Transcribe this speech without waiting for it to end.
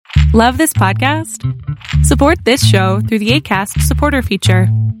Love this podcast? Support this show through the Acast supporter feature.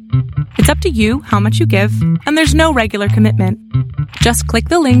 It's up to you how much you give, and there's no regular commitment. Just click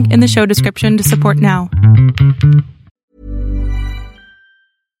the link in the show description to support now.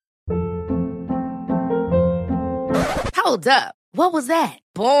 Hold up. What was that?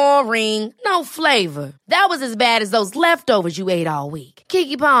 Boring. No flavor. That was as bad as those leftovers you ate all week.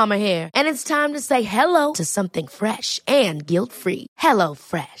 Keke Palmer here, and it's time to say hello to something fresh and guilt-free. Hello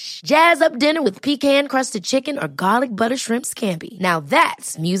Fresh. Jazz up dinner with pecan-crusted chicken or garlic butter shrimp scampi. Now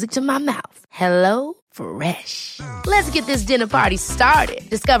that's music to my mouth. Hello Fresh. Let's get this dinner party started.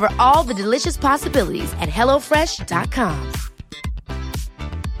 Discover all the delicious possibilities at hellofresh.com.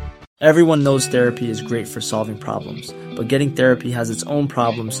 Everyone knows therapy is great for solving problems, but getting therapy has its own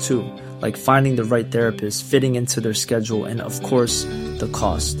problems too, like finding the right therapist, fitting into their schedule, and of course, the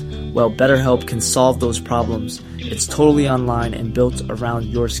cost. Well, BetterHelp can solve those problems. It's totally online and built around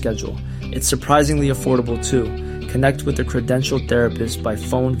your schedule. It's surprisingly affordable too. Connect with a credentialed therapist by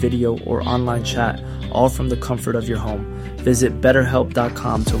phone, video, or online chat, all from the comfort of your home. Visit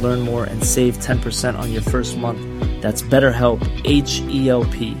BetterHelp.com to learn more and save 10% on your first month. That's BetterHelp,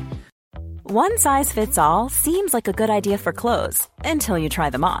 H-E-L-P. One size fits all seems like a good idea for clothes until you try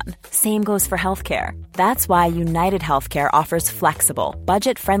them on. Same goes for healthcare. That's why United Healthcare offers flexible,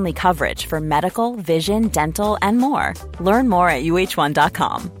 budget-friendly coverage for medical, vision, dental, and more. Learn more at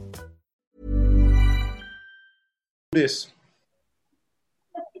uh1.com. This.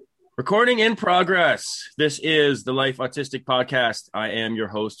 Recording in progress. This is the Life Autistic Podcast. I am your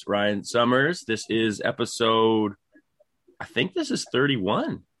host, Ryan Summers. This is episode, I think this is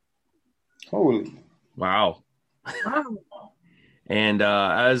 31. Holy. Wow. And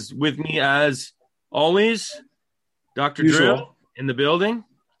as with me, as always, Dr. Drew in the building,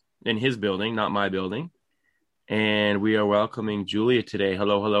 in his building, not my building. And we are welcoming Julia today.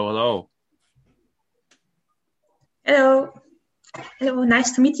 Hello, hello, hello. Hello. Hello.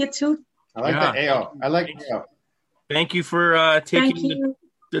 Nice to meet you too. I like that AO. I like AO. Thank you for taking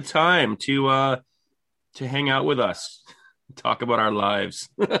the time to hang out with us, talk about our lives.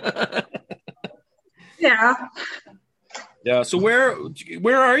 Yeah. Yeah. So where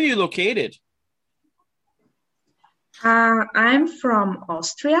are you located? I'm from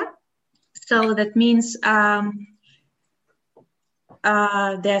Austria. So that means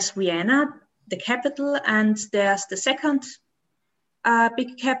there's Vienna, the capital, and there's the second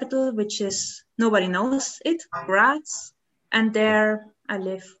big capital, which is, nobody knows it, Graz. And there I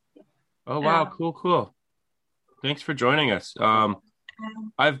live. Oh, wow. Cool. Thanks for joining us.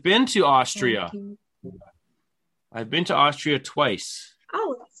 I've been to Austria. I've been to Austria twice.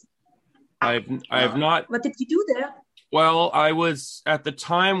 Oh. I've not. What did you do there? Well, I was at the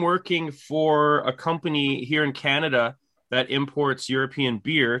time working for a company here in Canada that imports European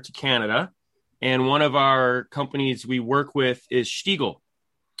beer to Canada. And one of our companies we work with is Stiegl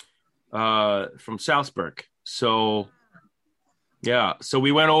from Salzburg. So, yeah. So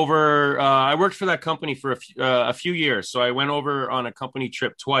we went over. I worked for that company for a few years. So I went over on a company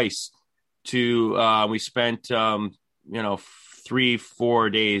trip twice. We spent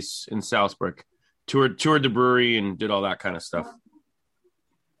 3-4 days in Salzburg, toured the brewery and did all that kind of stuff.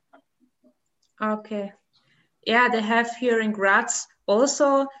 Okay. Yeah, they have here in Graz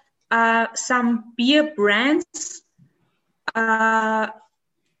also some beer brands. They're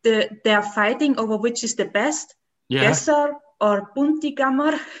fighting over which is the best, Gesser or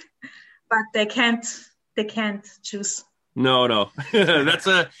Buntigammer, but they can't choose. No.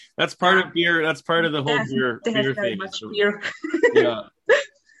 that's part of beer. That's part of the whole beer very thing. Much beer. Yeah,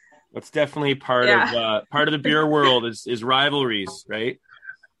 that's definitely part of the beer world is rivalries, right?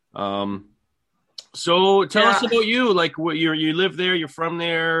 So tell us about you. Like, what you live there, you're from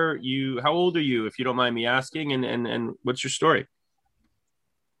there. How old are you, if you don't mind me asking, and what's your story?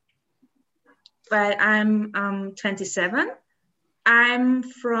 Well, I'm 27. I'm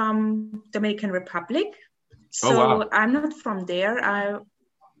from Dominican Republic. So I'm not from there.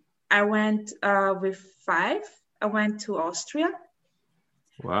 I went with 5. I went to Austria.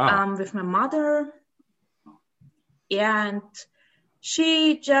 Wow. With my mother. Yeah, and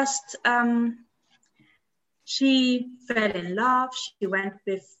she just she fell in love. She went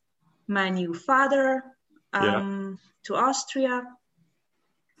with my new father to Austria.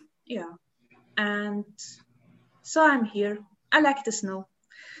 Yeah, and so I'm here. I like the snow.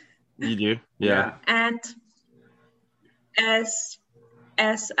 You do, yeah. And as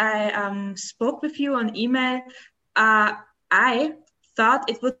I spoke with you on email, I thought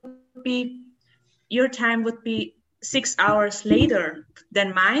it would be, your time would be 6 hours later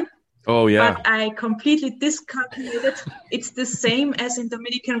than mine. Oh, yeah. But I completely discalculated. It's the same as in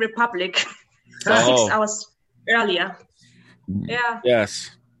Dominican Republic. So 6 hours earlier. Yeah.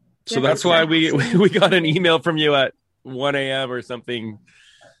 Yes. So Yeah, that's why we got an email from you at 1 a.m. or something.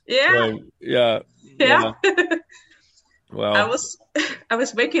 Yeah. Yeah. Yeah. Well, I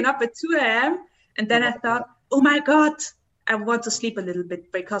was waking up at 2 a.m. and then I thought, oh my God, I want to sleep a little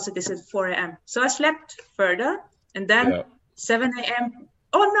bit because it is at 4 a.m. So I slept further and then 7 a.m.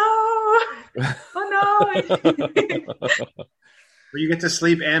 Oh no! Oh no! Well, you get to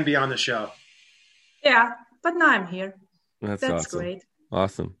sleep and be on the show. Yeah, but now I'm here. That's awesome. Great.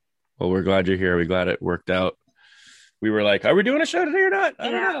 Awesome. Well, we're glad you're here. We're glad it worked out. We were like, are we doing a show today or not? I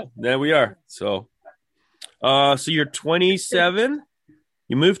don't know. There we are. So you're 27.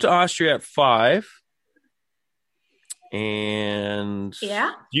 You moved to Austria at 5. And do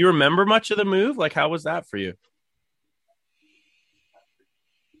you remember much of the move? Like, how was that for you?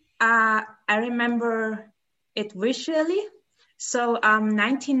 I remember it visually. So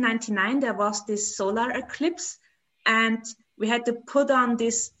 1999, there was this solar eclipse and we had to put on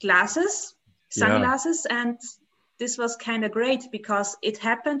these sunglasses. And this was kind of great because it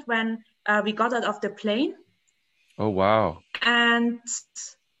happened when we got out of the plane. Oh, wow. And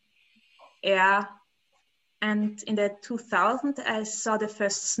and in the 2000, I saw the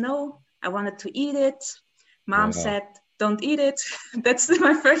first snow. I wanted to eat it. Mom said, don't eat it. That's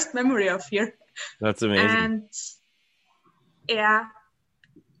my first memory of here. That's amazing.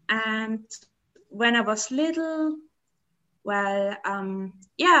 And when I was little, I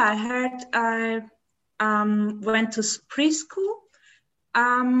heard I went to preschool.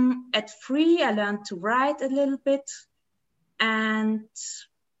 At 3, I learned to write a little bit. And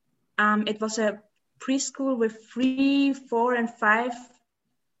it was a preschool with 3, 4, and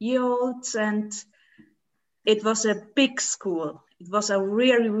 5-year-olds. And it was a big school. It was a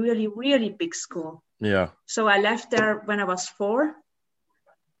really, really, really big school. Yeah. So I left there when I was 4.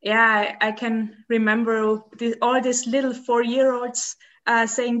 Yeah, I can remember all these little 4-year-olds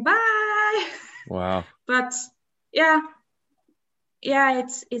saying bye. Wow. But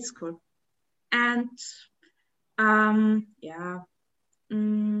it's cool. And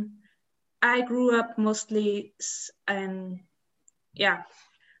I grew up mostly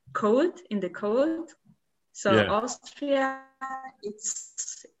cold, in the cold. So Austria,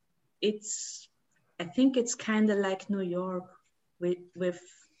 it's I think it's kind of like New York with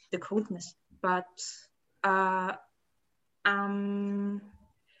the coldness, but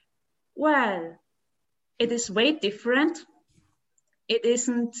it is way different. It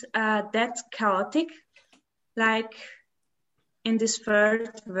isn't that chaotic like in this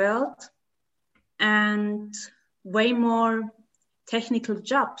third world, and way more technical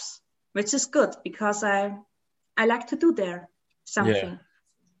jobs, which is good because I like to do there something.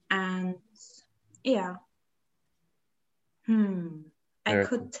 And I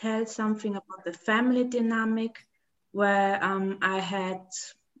could tell something about the family dynamic where I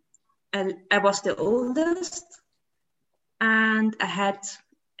was the oldest and I had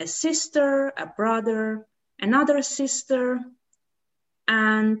a sister, a brother, another sister,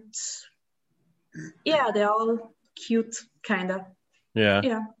 and they're all cute, kind of.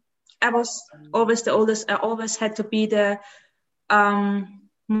 Yeah. I was always the oldest. I always had to be the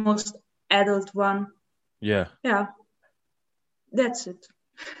most adult one. Yeah. Yeah. That's it.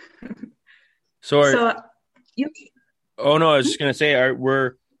 So you. Oh no, I was just gonna say,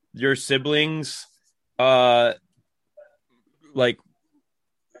 were your siblings like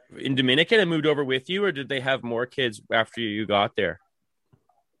in Dominican and moved over with you, or did they have more kids after you got there?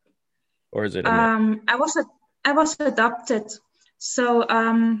 Or is it? I was adopted, so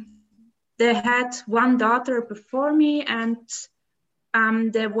they had one daughter before me, and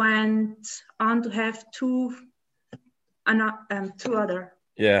they went on to have two other.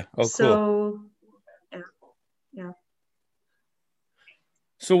 Yeah. Oh, cool. So, yeah.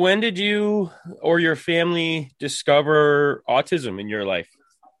 So when did you or your family discover autism in your life?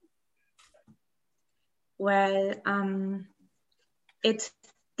 Well, it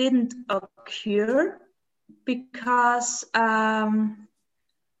didn't occur because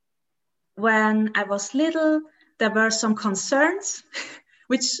when I was little, there were some concerns,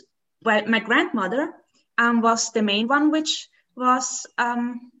 which, my grandmother was the main one, which was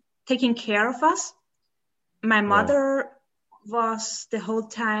taking care of us. My mother was the whole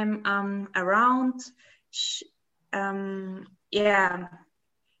time around,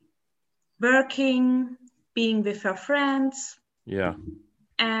 working, being with her friends. Yeah.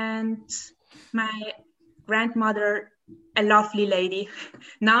 And my grandmother, a lovely lady.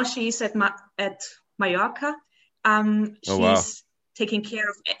 Now she's at Mallorca. taking care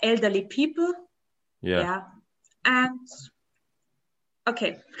of elderly people. Yeah. And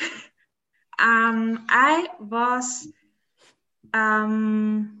okay. I was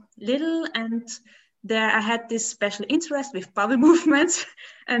little, and there I had this special interest with bowel movements,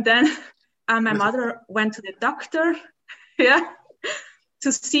 and then my mother went to the doctor,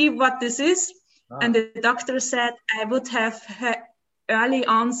 to see what this is, and the doctor said I would have early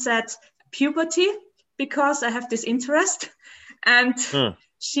onset puberty because I have this interest, and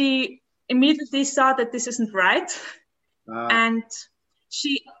she immediately saw that this isn't right, and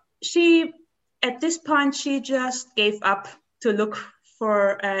she at this point she just gave up to look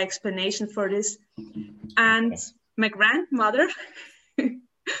for an explanation for this. And my grandmother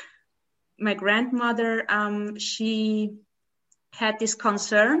she had this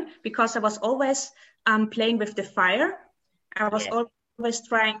concern because I was always playing with the fire. I was always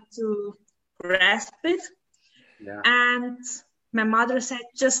trying to grasp it, and my mother said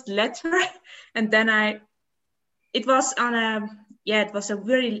just let her. And then it was a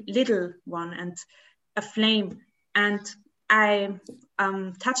very little one and a flame, and I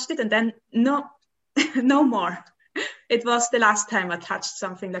touched it, and then no more. It was the last time I touched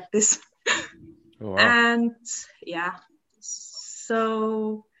something like this. Oh, wow. And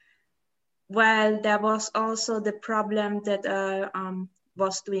so there was also the problem that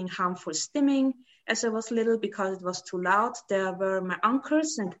was doing harmful stimming as I was little because it was too loud. There were my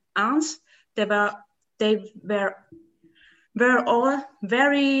uncles and aunts. They were all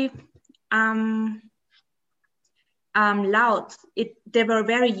very loud. They were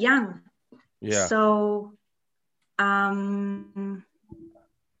very young. Yeah. So but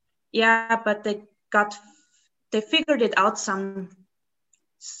they figured it out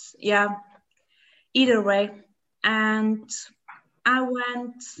either way. And I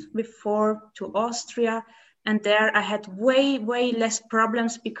went before to Austria, and there I had way less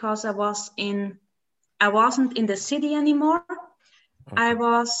problems because I wasn't in the city anymore. Okay. I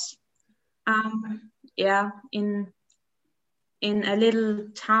was in a little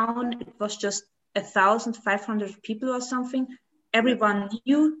town. It was just 1,500 people or something. Everyone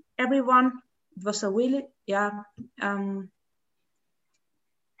knew everyone. It was a really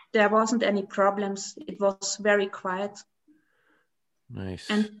there wasn't any problems. It was very quiet. Nice.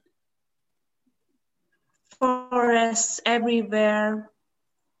 And forests everywhere.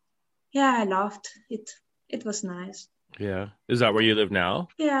 Yeah, I loved it. It was nice. Yeah. Is that where you live now?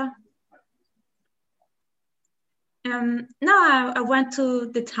 Yeah. No, I went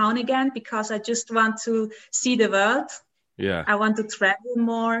to the town again because I just want to see the world. Yeah. I want to travel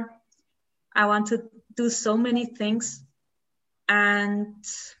more. I want to do so many things. And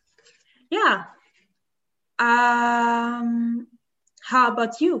how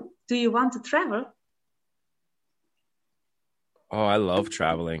about you? Do you want to travel? Oh, I love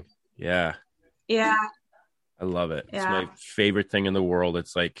traveling. Yeah. Yeah. I love it. Yeah. It's my favorite thing in the world.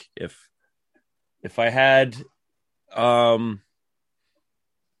 It's like if I had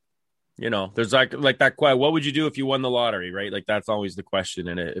there's like that question, what would you do if you won the lottery, right? Like that's always the question.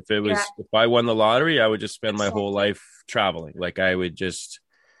 And if I won the lottery, I would just spend my whole life traveling. Like I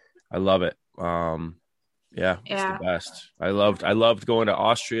love it. It's the best. I loved going to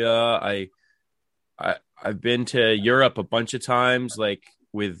Austria. I've been to Europe a bunch of times, like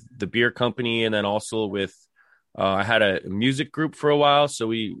with the beer company, and then also with I had a music group for a while, so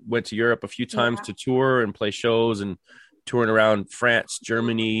we went to Europe a few times to tour and play shows, and touring around France,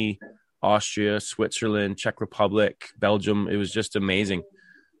 Germany, Austria, Switzerland, Czech Republic, Belgium. It was just amazing.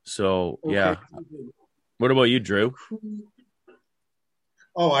 So yeah. What about you, Drew?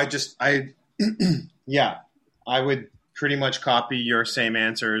 Oh, I would pretty much copy your same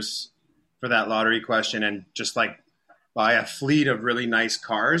answers for that lottery question and just like buy a fleet of really nice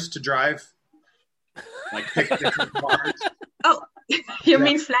cars to drive. Like pick different cars. Oh, you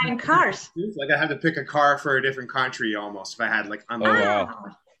mean flying cars? Like I had to pick a car for a different country almost if I had like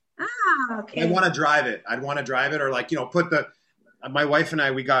wow. Okay. I want to drive it. I'd want to drive it or like, my wife and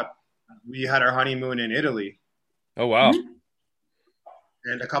I, we had our honeymoon in Italy. Oh, wow. Mm-hmm.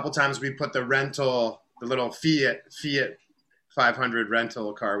 And a couple times we put the little Fiat 500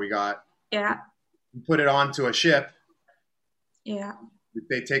 rental car we got. Yeah. We put it onto a ship. Yeah.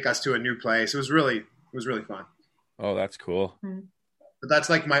 They take us to a new place. It was really fun. Oh, that's cool. Mm. But that's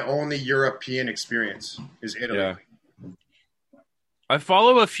like my only European experience is Italy. Yeah. I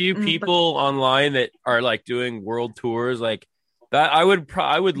follow a few people online that are like doing world tours like that. I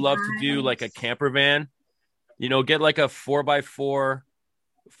would love to do like a camper van, get like a 4x4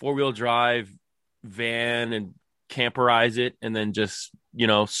 4-wheel drive van and camperize it. And then just,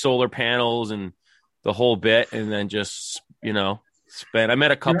 solar panels and the whole bit. And then just, I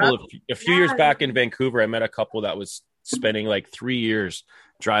met a few years back in Vancouver. I met a couple that was spending like 3 years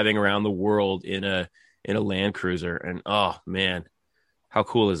driving around the world in a Land Cruiser, and oh man, how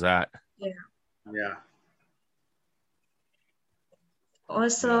cool is that? Yeah.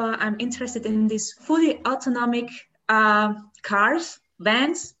 Also, I'm interested in these fully autonomic cars,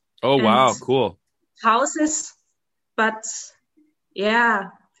 vans. Oh wow, cool. Houses, but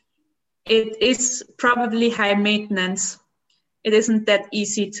yeah, it is probably high maintenance. It isn't that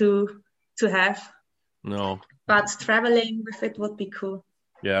easy to have. No. But traveling with it would be cool.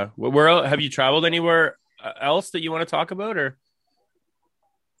 Yeah. Where have you traveled anywhere else that you want to talk about, or?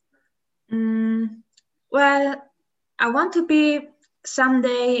 Well, I want to be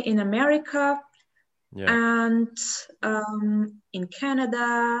someday in America and in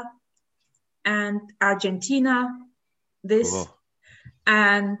Canada and Argentina. Cool.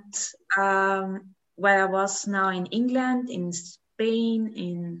 And where I was now in England, in Spain,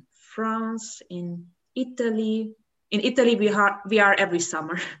 in France, in Italy. In Italy, we are every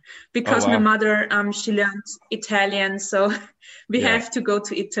summer because my mother she learned Italian, so we have to go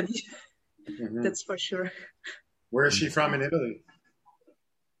to Italy. That's for sure. Where is she from in Italy?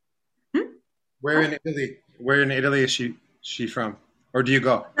 Where in Italy is she from? Or do you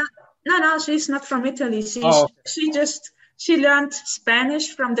go? No, she's not from Italy. She learned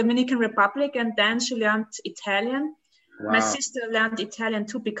Spanish from Dominican Republic, and then she learned Italian. Wow. My sister learned Italian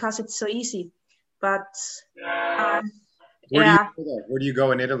too because it's so easy. But where do you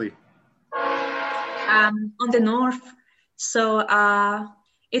go in Italy? On the north. So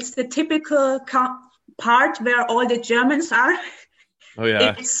it's the typical part where all the Germans are. Oh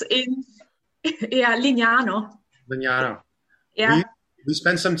yeah. It's in Lignano. Lignano. Yeah. We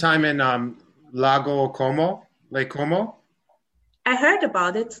spent some time in Lake Como. I heard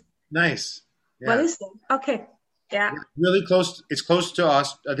about it. Nice. Yeah. What is it? Okay. Yeah. Really close. It's close to I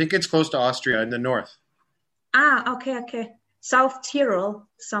think it's close to Austria in the north. Okay. South Tyrol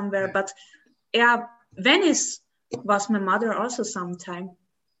somewhere. Yeah. But yeah, Venice was my mother also sometime.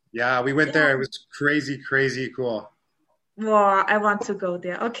 Yeah, we went there. It was crazy cool. Wow, I want to go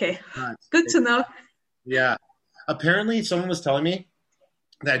there. Okay. Good to know. Yeah. Apparently someone was telling me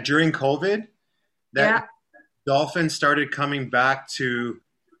that during COVID that dolphins started coming back to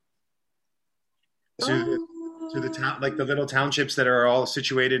the town, like the little townships that are all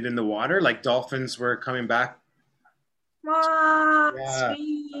situated in the water. Like dolphins were coming back. Wow,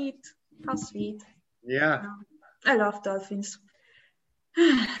 sweet! How sweet! Yeah, I love dolphins.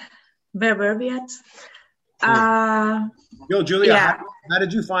 Where were we at? Yo, Julia, how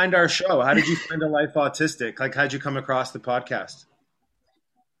did you find our show? How did you find A Life Autistic? Like, how'd you come across the podcast?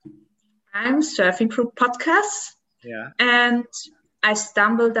 I'm surfing through podcasts. Yeah. And I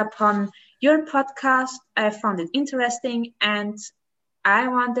stumbled upon your podcast. I found it interesting and I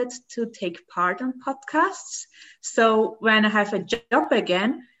wanted to take part on podcasts. So when I have a job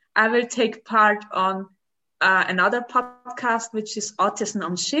again, I will take part on another podcast, which is Autism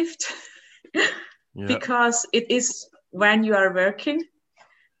on Shift, because it is when you are working.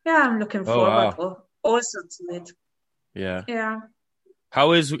 Yeah, I'm looking forward also to it. Yeah. Yeah.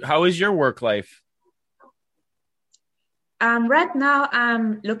 How is your work life? Right now,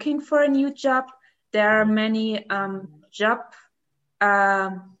 I'm looking for a new job. There are many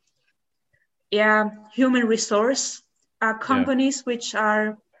human resource companies which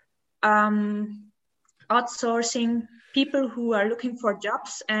are outsourcing people who are looking for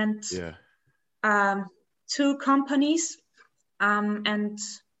jobs, and 2 companies, and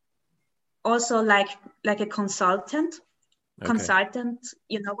also like a consultant. Okay. Consultant,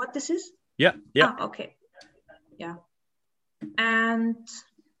 you know what this is? Yeah. Okay. Yeah. And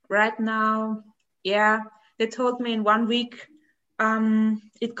right now, they told me in 1 week,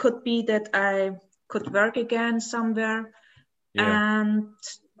 it could be that I could work again somewhere. Yeah. And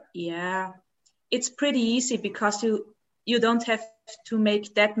it's pretty easy because you don't have to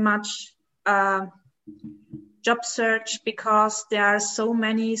make that much job search, because there are so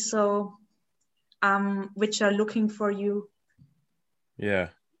many which are looking for you. Yeah.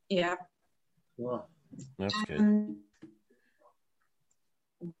 Cool. That's good.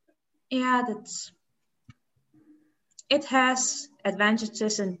 It has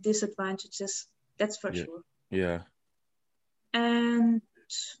advantages and disadvantages. That's for sure. Yeah. And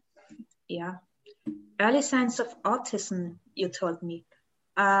early signs of autism, you told me.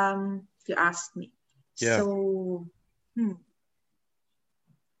 You asked me. Yeah. So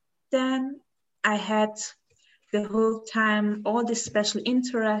then I had the whole time all these special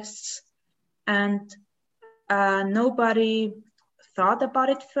interests, and nobody thought about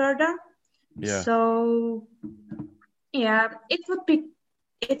it further. Yeah. So Yeah, it would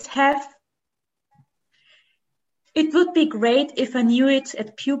be great if I knew it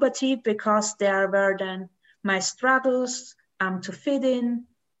at puberty, because there were then my struggles to fit in.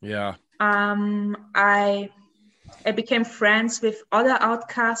 Yeah. I became friends with other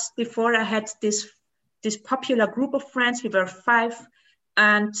outcasts. Before, I had this popular group of friends. We were 5,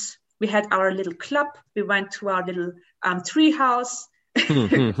 and we had our little club. We went to our little tree house,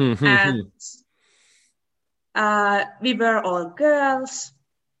 and we were all girls.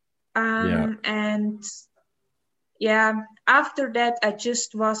 And yeah, after that, I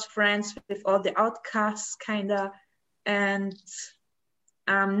just was friends with all the outcasts, kinda, and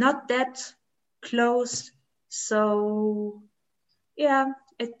not that close. So yeah,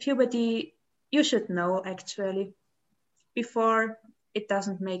 at puberty, you should know, actually. Before, it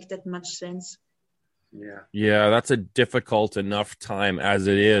doesn't make that much sense. Yeah, that's a difficult enough time as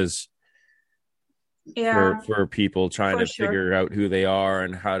it is. Yeah, for people trying to figure out who they are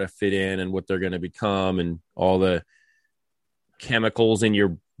and how to fit in and what they're going to become, and all the chemicals in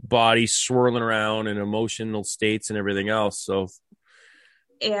your body swirling around and emotional states and everything else. So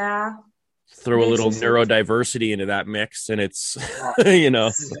yeah, throw a little neurodiversity into that mix, and it's you know.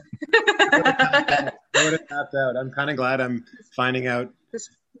 I would have tapped out. I'm kind of glad I'm finding out. The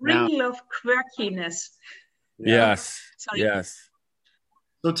sprinkle of quirkiness. Yeah. Yes.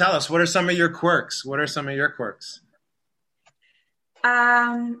 So tell us, what are some of your quirks? Right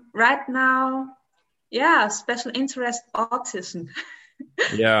now, special interest, autism.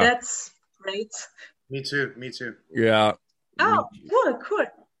 Yeah. That's great. Me too. Yeah. Oh, cool.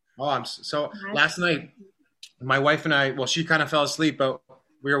 Oh, last night, my wife and I, she kind of fell asleep, but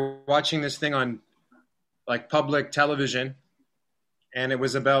we were watching this thing on like public television, and it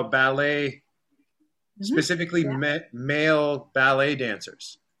was about ballet, specifically male ballet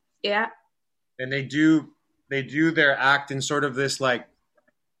dancers. Yeah. And they do their act in sort of this like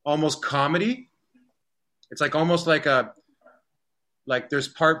almost comedy. It's like almost like there's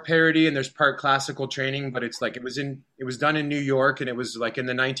part parody and there's part classical training, but it's like it was done in New York, and it was like in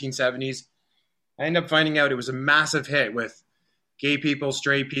the 1970s. I ended up finding out it was a massive hit with gay people,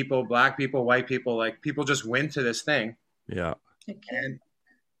 straight people, black people, white people. Like, people just went to this thing. Yeah. Okay. And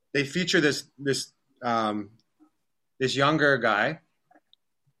they feature this younger guy,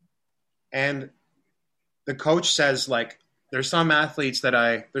 and the coach says, like, there's some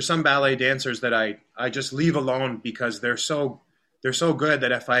ballet dancers that I just leave alone because they're so good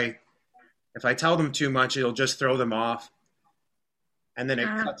that if I tell them too much, it'll just throw them off. And then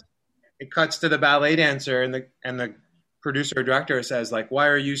it cuts to the ballet dancer, and the producer or director says, like, why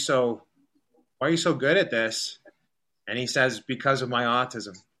are you so good at this? And he says, because of my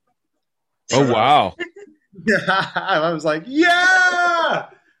autism. Oh, wow. I was like, yeah.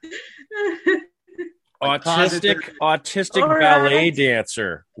 Autistic ballet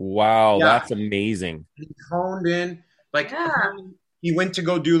dancer. Wow, that's amazing. He honed in, like, he went to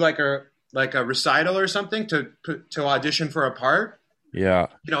go do like a recital or something to audition for a part. Yeah.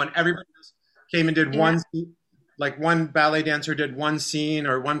 And everybody else came and did one, like one ballet dancer did one scene,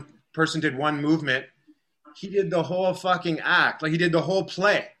 or one person did one movement. He did the whole fucking act. Like, he did the whole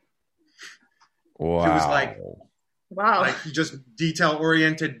play. Wow. It was like, like, he just detail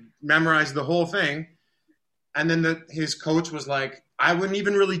oriented, memorized the whole thing. And then his coach was like, I wouldn't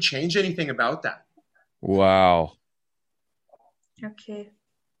even really change anything about that. Wow. Okay.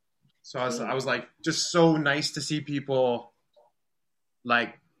 So I was like, just so nice to see people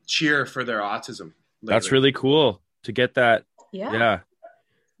like cheer for their autism lately. That's really cool to get that. Yeah.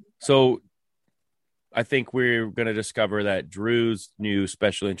 So I think we're going to discover that Drew's new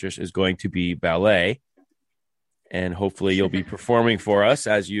special interest is going to be ballet. And hopefully you'll be performing for us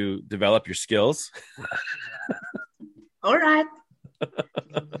as you develop your skills. All right.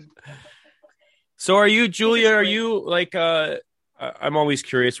 So are you, Julia, are you like, I'm always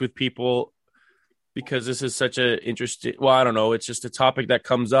curious with people, because this is such a interesting, I don't know, it's just a topic that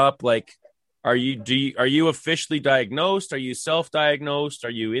comes up. Like, are you officially diagnosed? Are you self-diagnosed? Are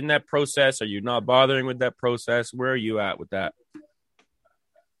you in that process? Are you not bothering with that process? Where are you at with that?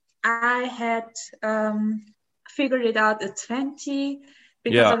 I had figured it out at 20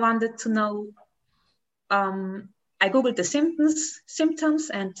 because I wanted to know. I Googled the symptoms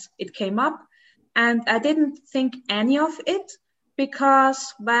and it came up, and I didn't think any of it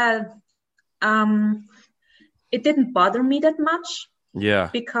because, it didn't bother me that much. Yeah.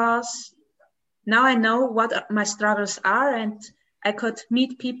 Because now I know what my struggles are, and I could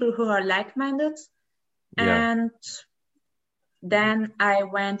meet people who are like-minded. Yeah. And then I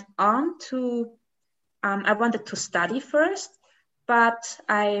went on to, I wanted to study first, but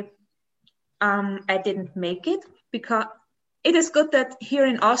I didn't make it because it is good that here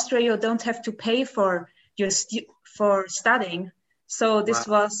in Austria you don't have to pay for your for studying. So this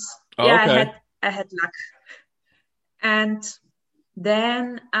was okay. I had luck. And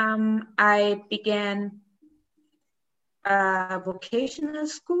then I began a vocational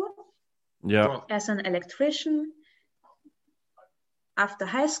school as an electrician after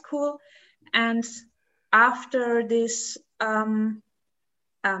high school. And after this, in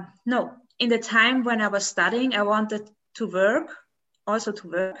the time when I was studying, I wanted to work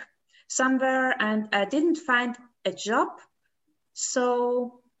somewhere, and I didn't find a job.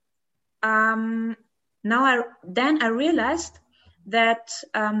 So now I realized that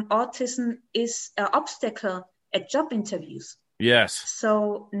autism is an obstacle at job interviews. Yes.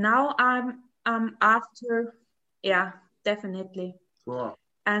 So now I'm after, definitely. Cool.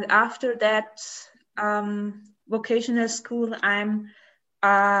 And after that vocational school, I'm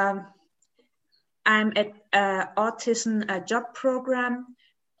at autism job program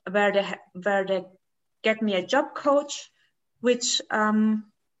where they get me a job coach, which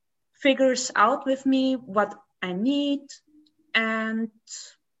figures out with me what I need. And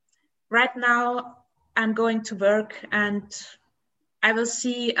right now I'm going to work, and I will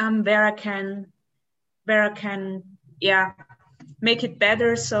see where I can make it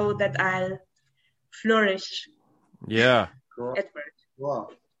better so that I'll flourish. Yeah. Cool. At work. Wow.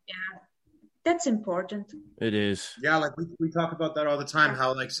 Yeah, that's important. It is. Yeah, like we talk about that all the time.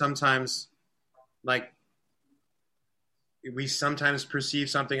 How like sometimes, like we sometimes perceive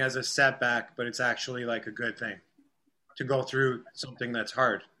something as a setback, but it's actually like a good thing to go through something that's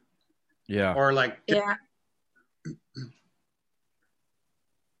hard. Yeah. Or like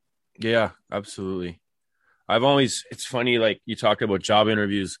Yeah, absolutely. It's funny, like you talked about job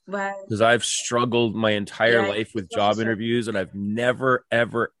interviews, because I've struggled my entire life with job interviews, and I've never,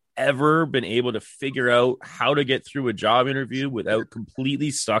 ever, ever been able to figure out how to get through a job interview without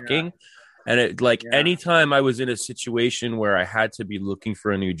completely sucking. Yeah. And it anytime I was in a situation where I had to be looking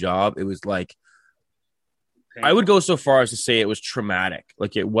for a new job, it was like, I would go so far as to say it was traumatic.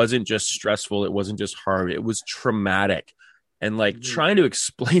 Like it wasn't just stressful. It wasn't just hard. It was traumatic. And like trying to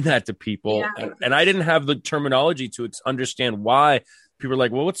explain that to people. And I didn't have the terminology to understand why people are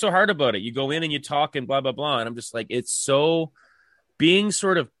like, well, what's so hard about it? You go in and you talk and blah, blah, blah. And I'm just like, it's so being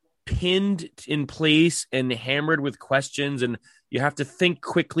sort of pinned in place and hammered with questions, and you have to think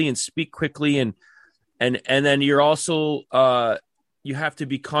quickly and speak quickly. And then you're also, you have to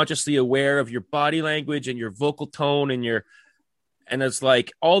be consciously aware of your body language and your vocal tone and it's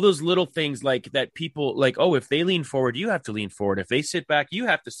like all those little things like that people like, oh, if they lean forward, you have to lean forward. If they sit back, you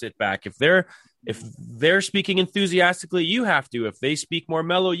have to sit back. If they're speaking enthusiastically, you have to. If they speak more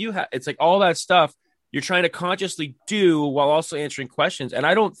mellow, it's like all that stuff you're trying to consciously do while also answering questions. And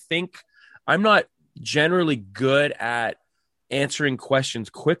I'm not generally good at answering questions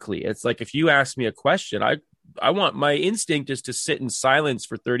quickly. It's like, if you ask me a question, I want, my instinct is to sit in silence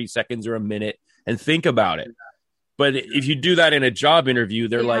for 30 seconds or a minute and think about it. But if you do that in a job interview,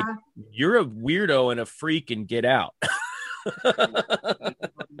 they're like, you're a weirdo and a freak and get out. But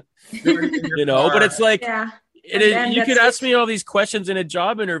it's like, you could ask me all these questions in a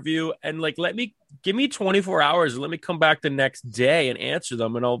job interview and like, give me 24 hours and let me come back the next day and answer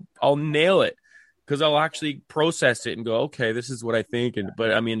them, and I'll nail it, because I'll actually process it and go, okay, this is what I think.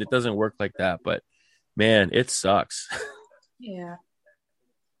 But I mean, it doesn't work like that, but man, it sucks. Yeah.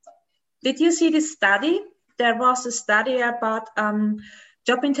 Did you see this study? There was a study about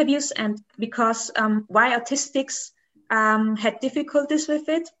job interviews, and because why autistics had difficulties with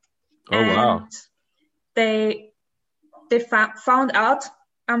it. Oh, and wow. They found out,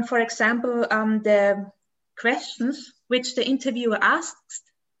 for example, the questions which the interviewer asked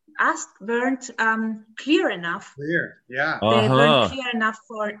weren't clear enough. Yeah. They weren't clear enough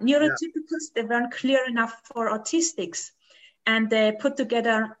for neurotypicals. They weren't clear enough for autistics, and they put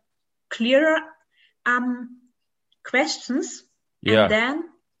together clearer questions. Yeah. And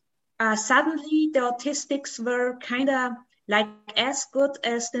then suddenly the autistics were kind of like as good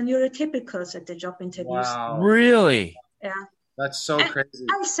as the neurotypicals at the job interviews. Wow. Really? Yeah. That's so crazy.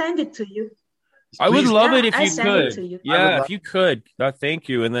 I'll send it to you. I would love it if you could. You. Yeah, if you could. Thank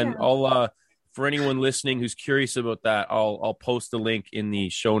you. And then I'll for anyone listening who's curious about that, I'll post the link in the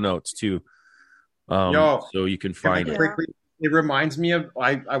show notes too. So you can find it. Quickly, it reminds me of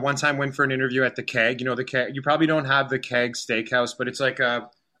I one time went for an interview at the Keg. You know the Keg. You probably don't have the Keg Steakhouse, but it's like a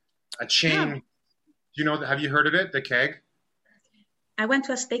chain. Yeah. Have you heard of it? The Keg. I went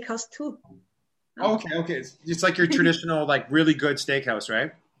to a steakhouse too. Oh, okay. It's like your traditional, like really good steakhouse,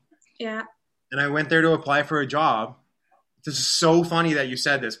 right? Yeah. And I went there to apply for a job. This is so funny that you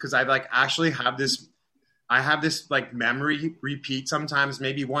said this, because I like actually have this. I have this like memory repeat sometimes,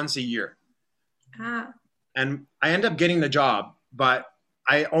 maybe once a year. And I end up getting the job, but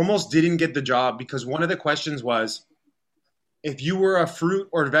I almost didn't get the job because one of the questions was, if you were a fruit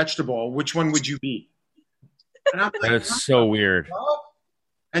or vegetable, which one would you be? And I'm like, that's so weird.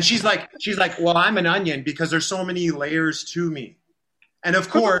 And she's like, well, I'm an onion because there's so many layers to me. And of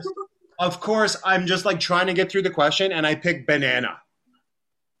course, I'm just like trying to get through the question, and I pick banana.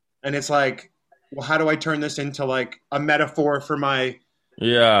 And it's like, well, how do I turn this into like a metaphor for my?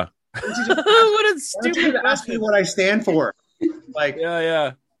 Yeah. What a stupid ask me what I stand for. Like,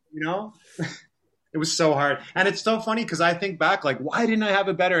 yeah. You know, it was so hard, and it's so funny because I think back, like, why didn't I have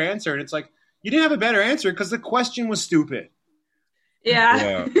a better answer? And it's like, you didn't have a better answer because the question was stupid.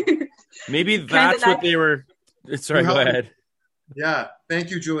 Yeah. Maybe that's what they were. Sorry, go ahead. Yeah.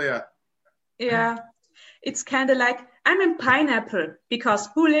 Thank you, Julia. Yeah. It's kind of like, I'm in pineapple because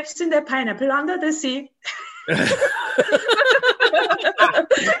who lives in the pineapple under the sea?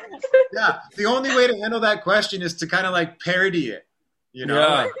 Yeah. The only way to handle that question is to kind of like parody it, you know?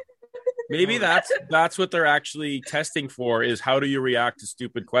 Yeah. Maybe that's what they're actually testing for, is how do you react to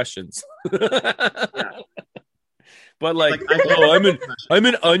stupid questions? But like I'm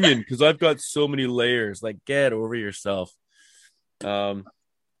an onion because I've got so many layers. Like, get over yourself.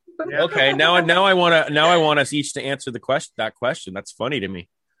 Okay, now I want us each to answer that question. That's funny to me.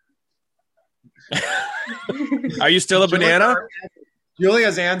 Are you still a banana?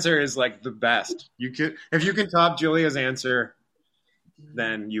 Julia's answer is like the best. If you can top Julia's answer,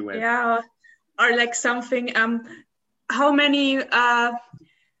 then you win. Yeah, or like something. How many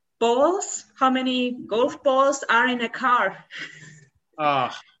how many golf balls are in a car?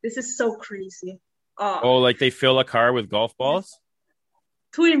 This is so crazy. Oh, like they fill a car with golf balls?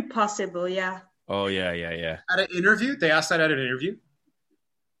 Too impossible, yeah. Oh, yeah. At an interview? They asked that at an interview?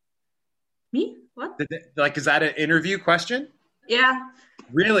 Me? What? Like, is that an interview question? Yeah.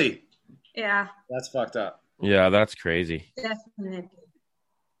 Really? Yeah. That's fucked up. Yeah, that's crazy. Definitely.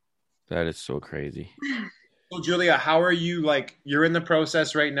 That is so crazy. So, Julia, how are you? Like, you're in the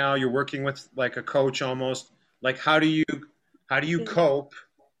process right now. You're working with like a coach almost. Like, how do you cope?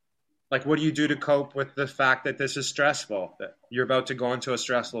 Like, what do you do to cope with the fact that this is stressful, that you're about to go into a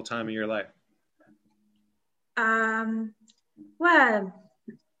stressful time of your life?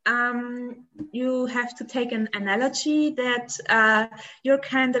 You have to take an analogy that you're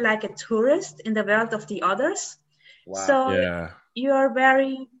kind of like a tourist in the world of the others. Wow. So you're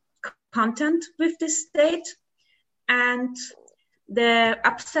very content with this state. And the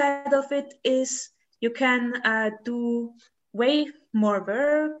upside of it is you can do way more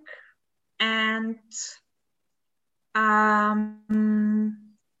work. And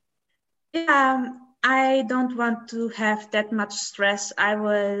I don't want to have that much stress. I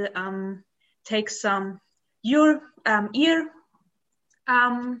will take some ear,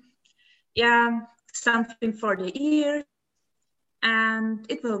 something for the ear, and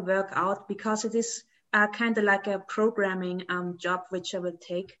it will work out because it is kind of like a programming job which I will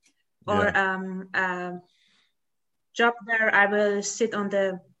take, or a job where I will sit on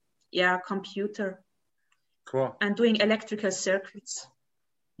the computer. Cool. And doing electrical circuits.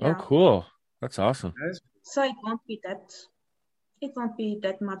 Oh, cool. That's awesome. So it won't be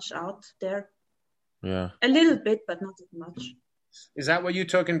that much out there. Yeah. A little bit, but not that much. Is that what you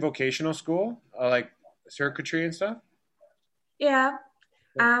took in vocational school? Like circuitry and stuff? Yeah.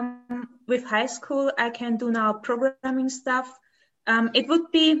 With high school, I can do now programming stuff. It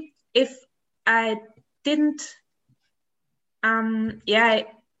would be if I didn't,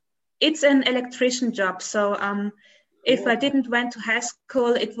 it's an electrician job. So if I didn't went to high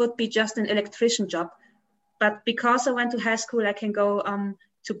school, it would be just an electrician job. But because I went to high school, I can go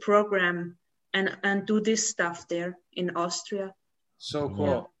to program and do this stuff there in Austria. So cool.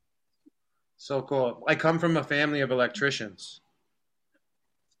 Yeah. So cool. I come from a family of electricians.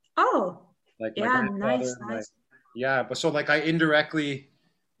 Oh, like nice. But so like I indirectly,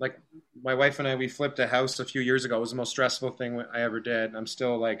 like my wife and I, we flipped a house a few years ago. It was the most stressful thing I ever did. I'm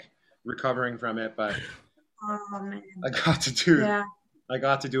still like recovering from it, but oh, man. I got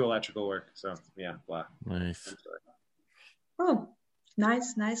to do electrical work. So yeah, blah. Nice. Oh,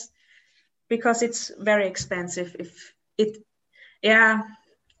 nice. Because it's very expensive. If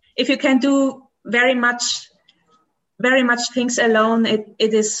you can do very much things alone, it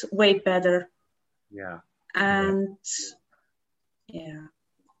is way better. Yeah. And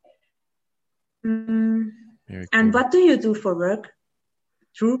Very cool. And what do you do for work,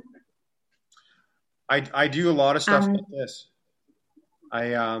 Drew? I do a lot of stuff like this.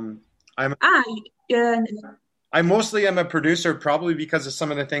 I mostly am a producer, probably because of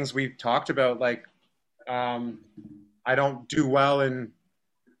some of the things we've talked about. Like I don't do well in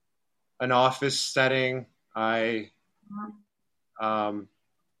an office setting. I'm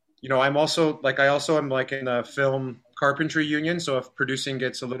also I also am like in the film carpentry union. So if producing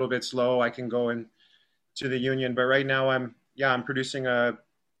gets a little bit slow, I can go into the union. But right now I'm producing a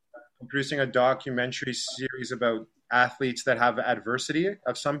documentary series about athletes that have adversity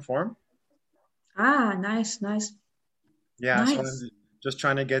of some form. Ah, nice. Yeah, nice. so I'm just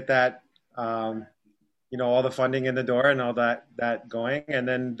trying to get that, all the funding in the door and all that going. And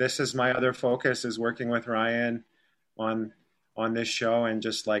then this is my other focus, is working with Ryan on this show. And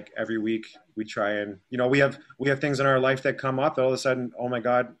just like every week we try and, we have things in our life that come up. All of a sudden, oh my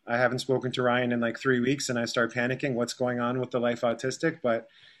God, I haven't spoken to Ryan in like 3 weeks, and I start panicking. What's going on with the Life Autistic? But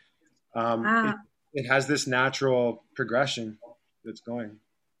it has this natural progression that's going.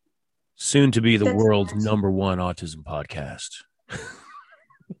 Soon to be the That's world's nice. #1 autism podcast.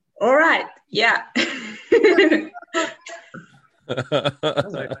 All right. Yeah.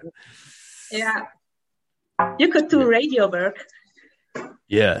 Yeah. You could do radio work.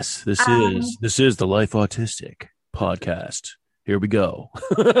 Yes, this is the Life Autistic podcast. Here we go.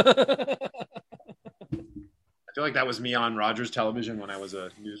 I feel like that was me on Rogers Television when I was a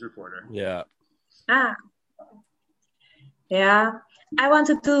news reporter. Yeah. Yeah. I want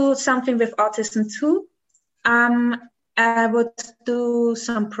to do something with autism too. I would do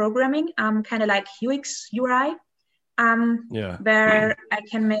some programming, kind of like UX, UI, where I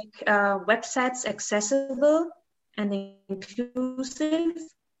can make websites accessible and inclusive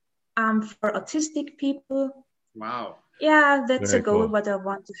for autistic people. Wow. Yeah, that's Very a goal cool. what I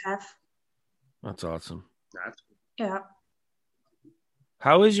want to have. That's awesome. Yeah.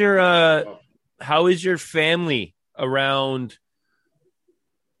 How is your family around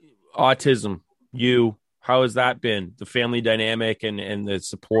autism? How has that been? The family dynamic and the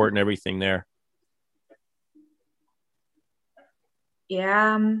support and everything there?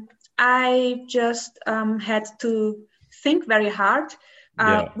 Yeah, I just had to think very hard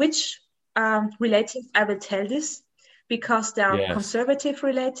which relative I will tell this, because there are conservative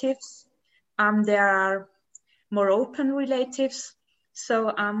relatives, there are more open relatives.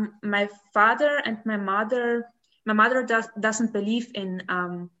 So my father and my mother doesn't believe in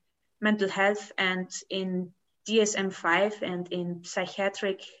mental health and in DSM-5 and in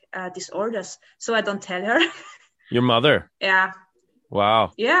psychiatric disorders. So I don't tell her. Your mother? Yeah.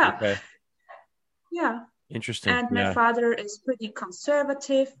 Wow. Yeah. Okay. Yeah. Interesting. And my father is pretty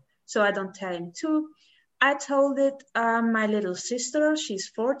conservative, so I don't tell him too. I told it my little sister, she's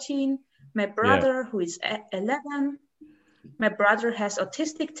 14, my brother who is 11. My brother has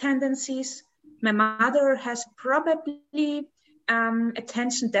autistic tendencies. My mother has probably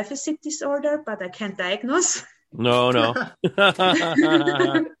attention deficit disorder, but I can't diagnose. No.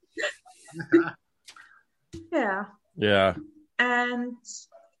 Yeah. Yeah. And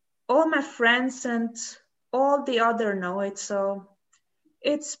all my friends and all the other know it, so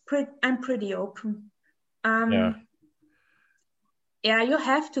I'm pretty open. Yeah, you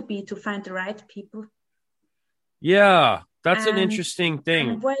have to be to find the right people. Yeah, that's an interesting thing.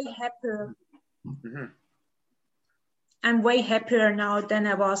 I'm way happier. Mm-hmm. I'm way happier now than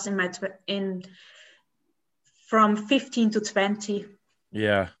I was from 15 to 20.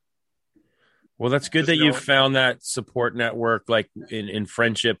 Yeah. Well, that's good that you found that support network, like in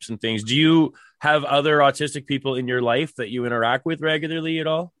friendships and things. Do you have other autistic people in your life that you interact with regularly at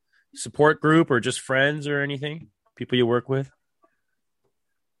all? Support group or just friends or anything? People you work with?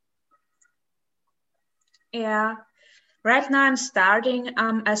 Yeah. Right now I'm starting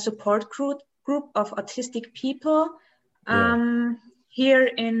a support group of autistic people here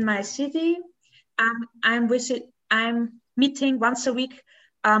in my city. I'm meeting once a week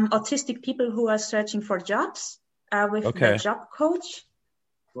autistic people who are searching for jobs with the job coach.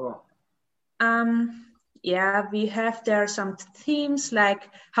 Cool. Yeah, we have there some themes like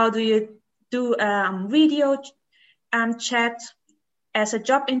how do you do video chat as a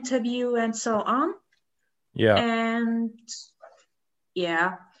job interview and so on. Yeah. And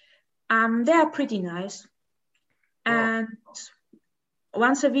yeah, they are pretty nice. Wow. And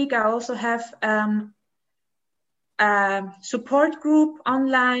once a week I also have a support group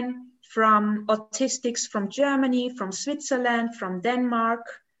online from autistics from Germany, from Switzerland, from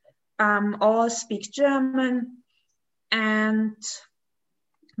Denmark. All speak German, and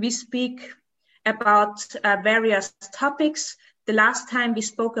we speak about various topics. The last time we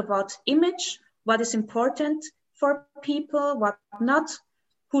spoke about image, what is important for people, what not.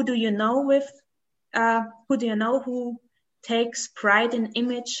 Who do you know who takes pride in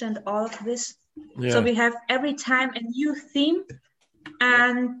image and all of this? Yeah. So we have every time a new theme,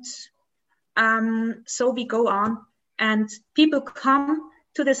 and So we go on, and people come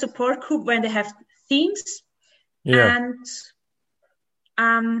to the support group when they have themes. Yeah.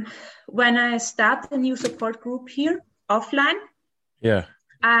 And when I start a new support group here offline, yeah,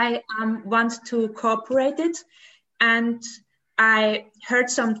 I want to cooperate it. And I heard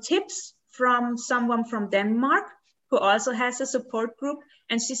some tips from someone from Denmark who also has a support group.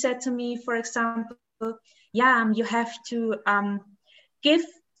 And she said to me, for example, you have to give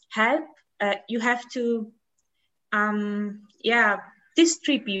help. You have to,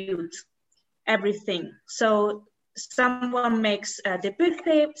 distribute everything. So someone makes the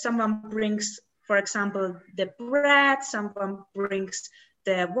buffet, someone brings, for example, the bread, someone brings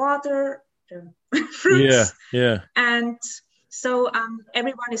the water, the fruits. Yeah. And so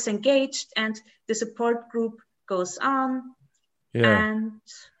everyone is engaged and the support group goes on. Yeah. And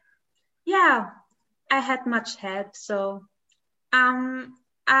I had much help. So I'm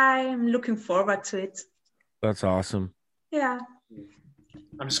looking forward to it. That's awesome. Yeah.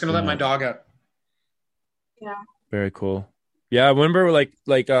 I'm just going to let my dog out. Yeah. Very cool. Yeah. I remember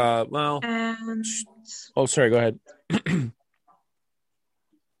oh, sorry. Go ahead.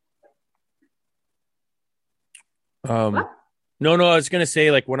 What? No, I was going to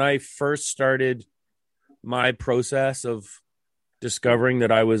say, like, when I first started my process of discovering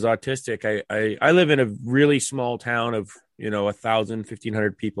that I was autistic, I live in a really small town of, 1,000,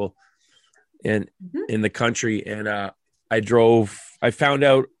 1,500 people in the country. And I found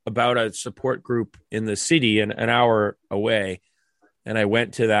out about a support group in the city an hour away. And I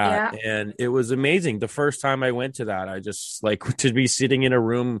went to that and it was amazing. The first time I went to that, I just to be sitting in a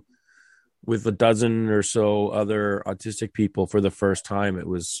room with a dozen or so other autistic people for the first time. It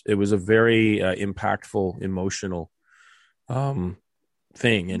was a very impactful, emotional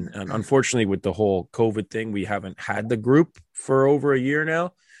thing. And unfortunately with the whole COVID thing, we haven't had the group for over a year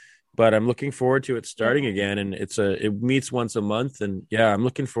now, but I'm looking forward to it starting again. And it meets once a month. And I'm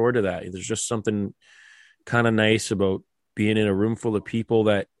looking forward to that. There's just something kind of nice about being in a room full of people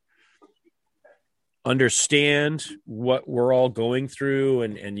that understand what we're all going through,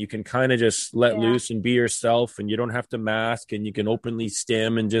 and you can kind of just let loose and be yourself, and you don't have to mask, and you can openly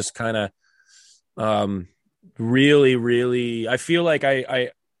stim and just kind of really, really, I feel like I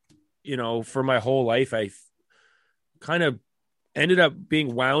for my whole life, I kind of ended up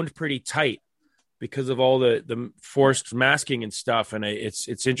being wound pretty tight because of all the forced masking and stuff. And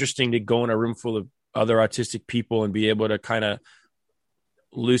it's interesting to go in a room full of other autistic people and be able to kind of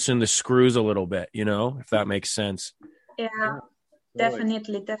loosen the screws a little bit, if that makes sense. Yeah,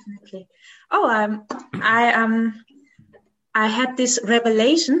 definitely. Oh, I had this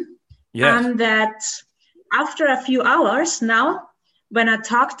revelation that after a few hours now, when I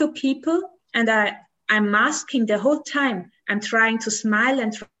talk to people and I'm masking the whole time, I'm trying to smile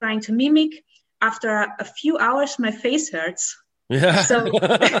and trying to mimic. After a few hours, my face hurts. Yeah. So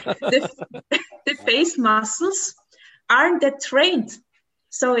the face muscles aren't that trained.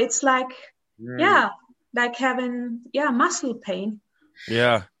 So it's like, like having, muscle pain.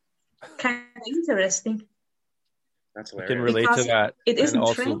 Yeah. Kind of interesting. That's hilarious. I can relate to that. It isn't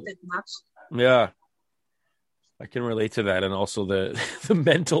trained that much. Yeah. I can relate to that. And also the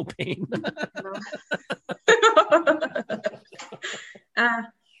mental pain.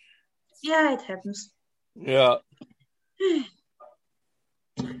 It happens. Yeah.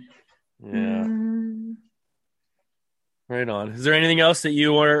 Yeah. Right on. Is there anything else that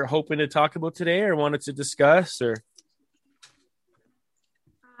you were hoping to talk about today or wanted to discuss or?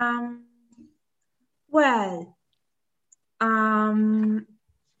 I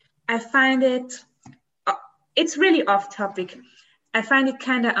find it's really off topic. I find it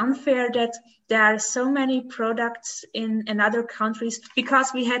kind of unfair that there are so many products in other countries,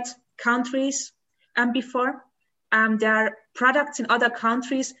 because we had countries before. There are products in other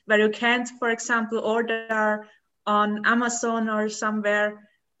countries where you can't, for example, order on Amazon or somewhere.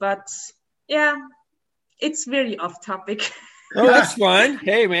 But it's very off topic. Oh, that's fine.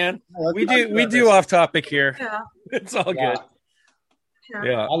 Hey, man, we do off topic here. Yeah. It's all good.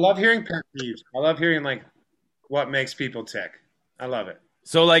 Yeah. I love hearing pet peeves. I love hearing what makes people tick. I love it.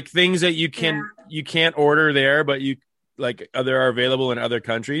 So things that you can't order there, but you are available in other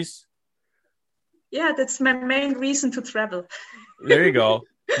countries. Yeah, that's my main reason to travel. There you go.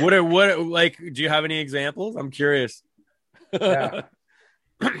 What do you have any examples? I'm curious. Yeah.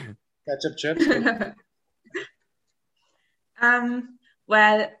 Ketchup chips.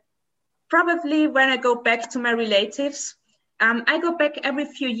 Well, probably when I go back to my relatives, I go back every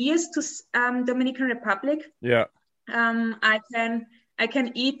few years to Dominican Republic. Yeah. I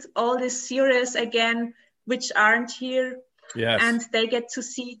can eat all the cereals again, which aren't here. Yes. And they get to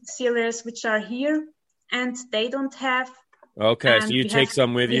see series which are here, and they don't have. Okay, so you take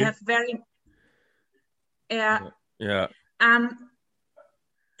some with you? We have very... Yeah. They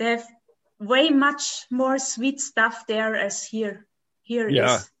have way much more sweet stuff there as here. Here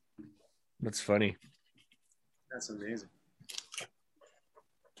is. That's funny. That's amazing.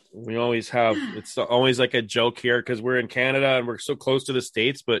 We always have, it's always like a joke here because we're in Canada and we're so close to the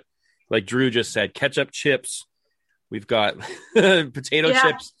States, but like Drew just said, ketchup chips. We've got potato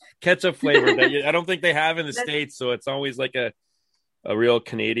chips, ketchup flavor that I don't think they have in the States. So it's always like a real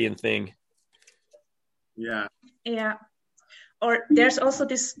Canadian thing. Yeah. Yeah. Or there's also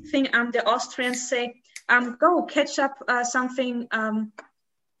this thing, the Austrians say, go catch up something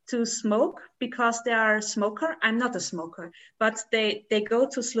to smoke because they are a smoker. I'm not a smoker, but they go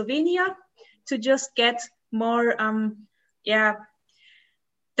to Slovenia to just get more, that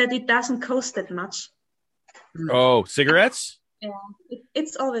it doesn't cost that much. Oh, cigarettes? Yeah,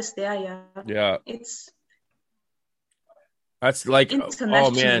 it's always there, yeah. Yeah. That's like,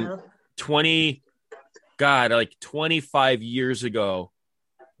 oh man, 25 years ago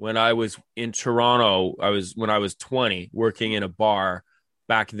when I was in Toronto, when I was 20 working in a bar.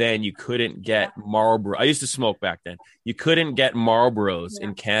 Back then you couldn't get Marlboro. I used to smoke back then. You couldn't get Marlboros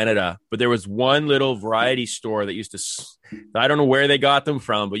in Canada, but there was one little variety store that used to, I don't know where they got them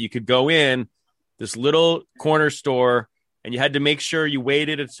from, but you could go in this little corner store and you had to make sure you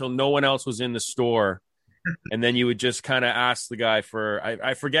waited until no one else was in the store. And then you would just kind of ask the guy for,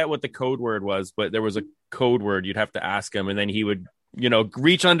 I forget what the code word was, but there was a code word you'd have to ask him. And then he would,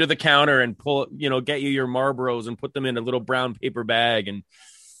 reach under the counter and pull, get you your Marlboros and put them in a little brown paper bag. And,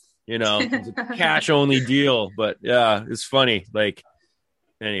 it's a cash only deal. But yeah, it's funny. Like,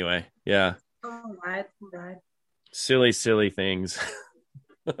 anyway, yeah. All right. Silly things.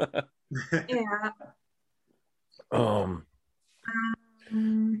 Yeah.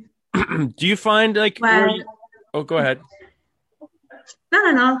 Do you find like, go ahead.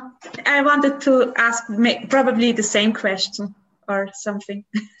 No. I wanted to ask probably the same question or something.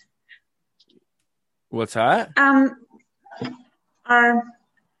 What's that?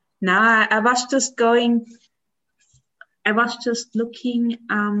 No, I was just looking,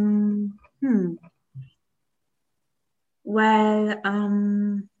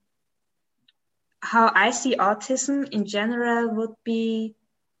 how I see autism in general would be,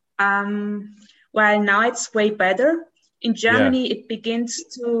 now it's way better. In Germany, it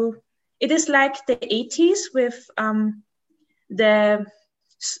is like the 80s with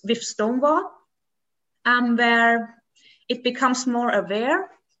Stonewall, where it becomes more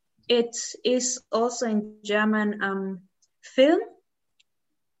aware. It is also in German film,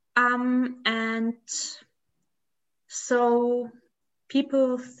 and so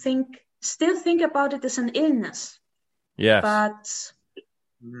people still think about it as an illness. Yes, but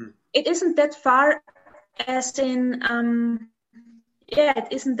it isn't that far as in it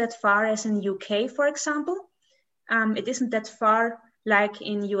isn't that far as in UK, for example. It isn't that far like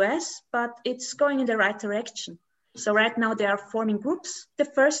in US, but it's going in the right direction. So right now they are forming groups the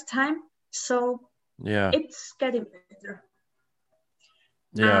first time. So it's getting better.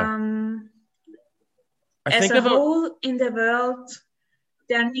 Yeah. As a whole in the world,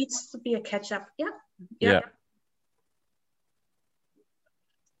 there needs to be a catch up. Yeah.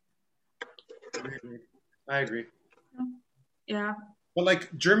 I agree. Yeah. But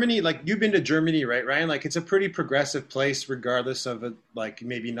like Germany, like you've been to Germany, right, Ryan? Like it's a pretty progressive place, regardless of it, like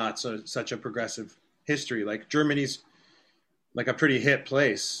maybe not such a progressive history. Like Germany's like a pretty hip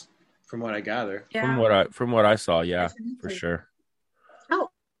place, from what I gather. Yeah. From what I saw, yeah, definitely. For sure. Oh.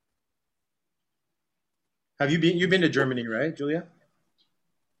 Have you've been to Germany, right, Julia?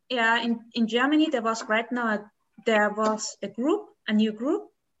 Yeah, in Germany there was a new group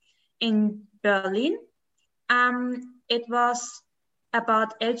in Berlin. It was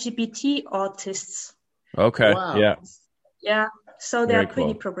about LGBT autists. Okay. Wow. Yeah. Yeah. So they're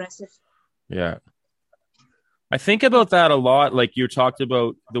pretty progressive. Yeah. I think about that a lot. Like you talked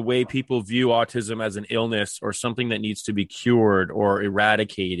about the way people view autism as an illness or something that needs to be cured or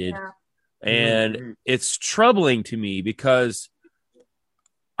eradicated. Yeah. And it's troubling to me because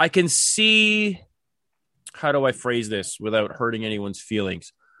I can see, how do I phrase this without hurting anyone's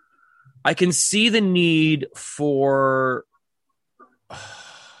feelings? I can see the need for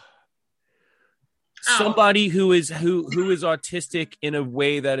somebody who is autistic in a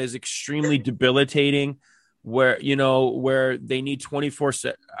way that is extremely debilitating, where they need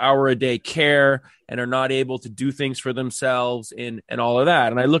 24-hour a day care and are not able to do things for themselves and all of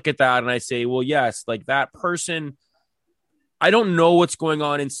that. And I look at that and I say, well, yes, like that person, I don't know what's going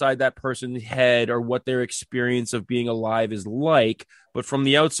on inside that person's head or what their experience of being alive is like, but from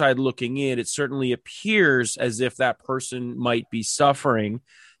the outside looking in, it certainly appears as if that person might be suffering.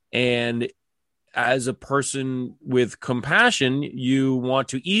 And as a person with compassion, you want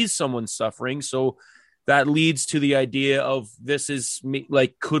to ease someone's suffering. So that leads to the idea of this is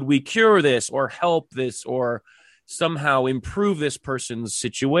like, could we cure this or help this or somehow improve this person's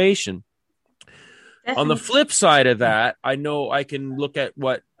situation? Definitely. On the flip side of that, I know I can look at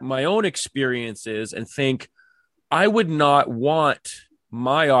what my own experience is and think I would not want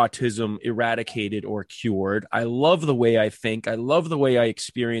my autism eradicated or cured. I love the way I think. I love the way I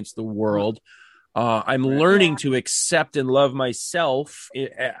experience the world. I'm learning to accept and love myself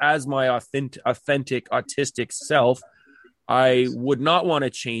as my authentic autistic self. I would not want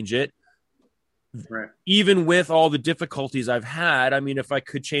to change it. Right. Even with all the difficulties I've had. I mean, if I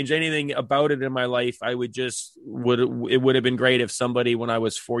could change anything about it in my life, I would it would have been great if somebody when I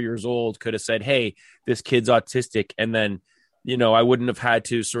was 4 years old could have said, hey, this kid's autistic. And then, I wouldn't have had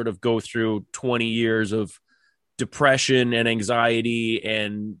to sort of go through 20 years of depression and anxiety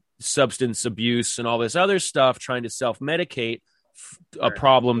and substance abuse and all this other stuff, trying to self-medicate a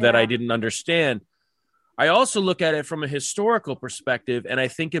problem that I didn't understand. I also look at it from a historical perspective, and I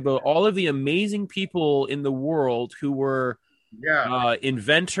think about all of the amazing people in the world who were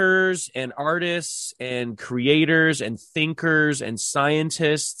inventors and artists and creators and thinkers and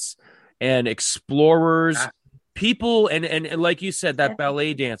scientists and explorers, people, and like you said, that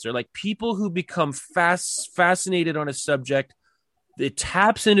ballet dancer, like people who become fascinated on a subject. It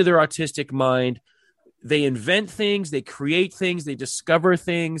taps into their autistic mind. They invent things, they create things, they discover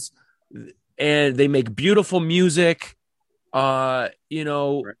things, and they make beautiful music, and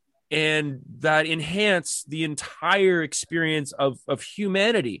that enhance the entire experience of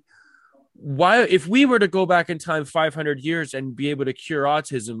humanity. Why, if we were to go back in time 500 years and be able to cure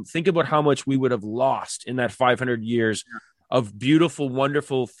autism, think about how much we would have lost in that 500 years of beautiful,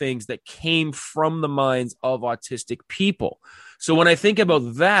 wonderful things that came from the minds of autistic people. So when I think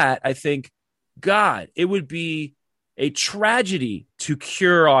about that, I think, God, it would be a tragedy to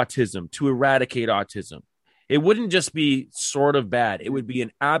cure autism, to eradicate autism. It wouldn't just be sort of bad. It would be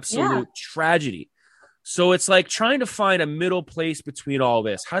an absolute tragedy. So it's like trying to find a middle place between all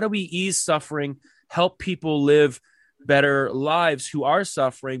this. How do we ease suffering, help people live better lives who are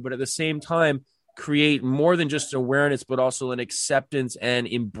suffering, but at the same time, create more than just awareness, but also an acceptance and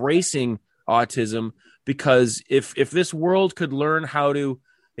embracing autism? Because if this world could learn how to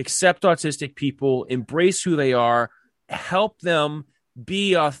accept autistic people, embrace who they are, help them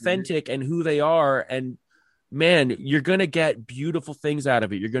be authentic and who they are, and man, you're going to get beautiful things out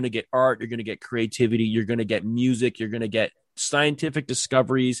of it. You're going to get art, you're going to get creativity, you're going to get music, you're going to get scientific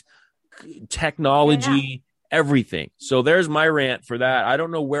discoveries, technology, everything. So there's my rant for that. I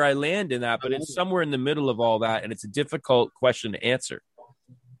don't know where I land in that, but it's somewhere in the middle of all that, and it's a difficult question to answer.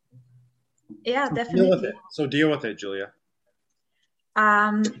 Yeah, definitely. Deal with it, Julia.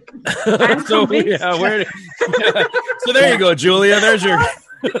 I'm so convinced. So there you go, Julia. There's your.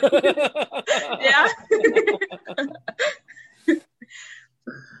 Yeah.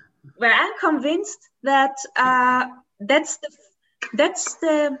 Well, I'm convinced that that's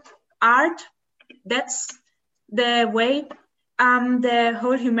the art. That's the way the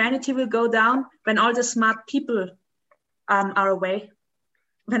whole humanity will go down when all the smart people are away.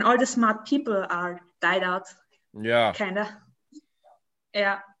 When all the smart people are died out. Yeah. Kinda.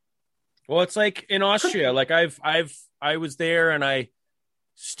 Yeah. Well, it's like in Austria. Like I was there and I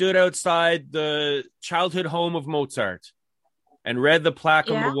stood outside the childhood home of Mozart and read the plaque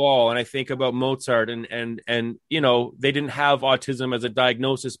on the wall. And I think about Mozart and they didn't have autism as a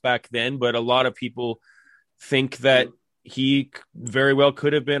diagnosis back then, but a lot of people think that he very well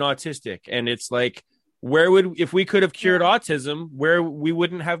could have been autistic. And it's like, if we could have cured autism, where we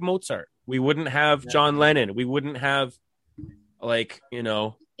wouldn't have Mozart, we wouldn't have John Lennon, we wouldn't have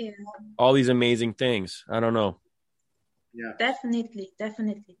all these amazing things. I don't know. Yeah, definitely. So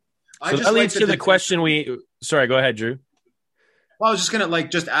that leads to the question sorry, go ahead, Drew. Well, I was just gonna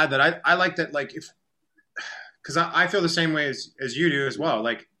just add that I like that, because I feel the same way as you do as well.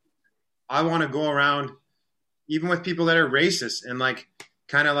 Like, I want to go around even with people that are racist and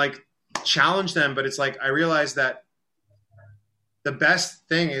kind of challenge them, but it's I realize that the best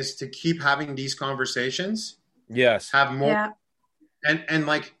thing is to keep having these conversations. Yes, have more,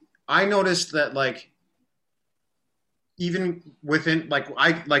 and I noticed that even within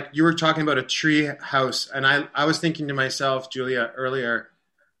you were talking about a tree house, and I was thinking to myself, Julia, earlier,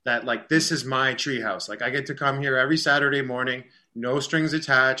 that this is my tree house. I get to come here every Saturday morning, no strings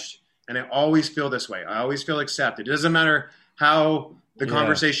attached, and I always feel this way. I always feel accepted. It doesn't matter how the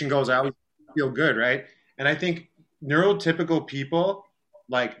conversation goes. I always feel good, right? And I think neurotypical people,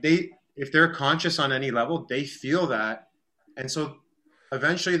 like if they're conscious on any level, they feel that. And so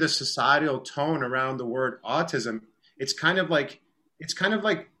eventually the societal tone around the word autism, it's kind of like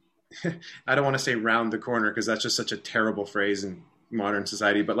I don't want to say round the corner because that's just such a terrible phrase in modern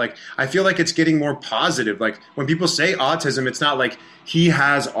society, but like I feel like it's getting more positive. Like when people say autism, it's not like he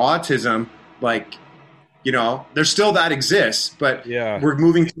has autism, like, you know, there's still that exists, but we're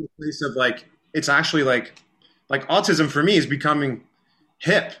moving to a place of like it's actually like autism for me is becoming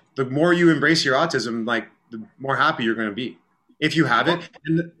hip. The more you embrace your autism, like the more happy you're going to be if you have it.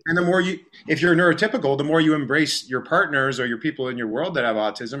 And the more if you're neurotypical, the more you embrace your partners or your people in your world that have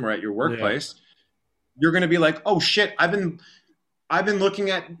autism or at your workplace, you're going to be like, oh shit, I've been looking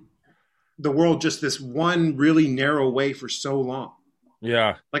at the world just this one really narrow way for so long.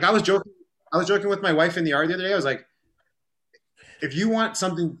 Yeah. Like I was joking with my wife in the yard the other day. I was like, if you want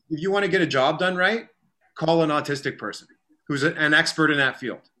to get a job done right, call an autistic person who's an expert in that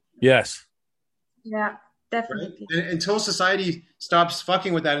field. Yes. Yeah, definitely. Right? And until society stops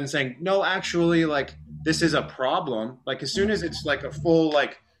fucking with that and saying, no, actually, like this is a problem. Like as soon as it's like a full,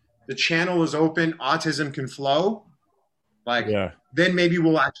 like the channel is open, autism can flow. Like then maybe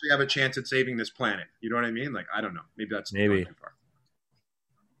we'll actually have a chance at saving this planet. You know what I mean? Like, I don't know. Maybe that's too far.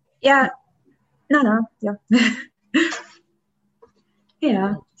 Yeah. No. Yeah.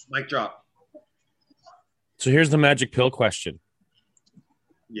 Yeah. Mic drop. So here's the magic pill question.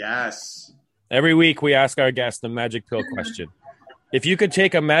 Yes. Every week we ask our guests the magic pill question. If you could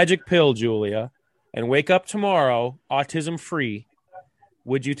take a magic pill, Julia, and wake up tomorrow autism free,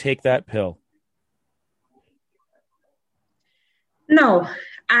 would you take that pill? No,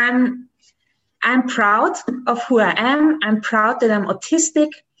 I'm proud of who I am. I'm proud that I'm autistic.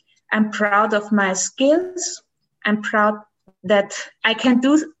 I'm proud of my skills. I'm proud that I can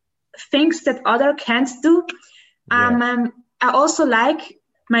do things that others can't do. I also like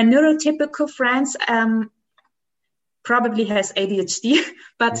my neurotypical friends. Probably has ADHD,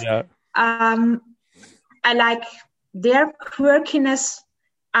 but I like their quirkiness.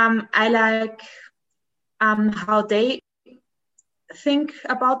 I like how they think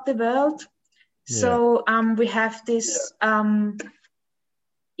about the world. So we have this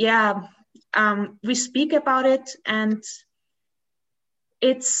we speak about it, and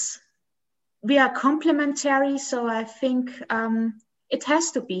we are complementary. So I think it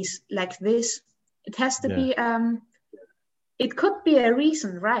has to be like this. It has to be it could be a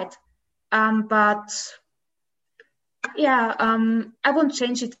reason, right? But I won't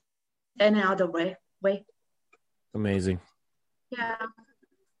change it any other way. Amazing. Yeah.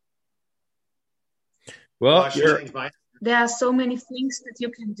 Well, there are so many things that you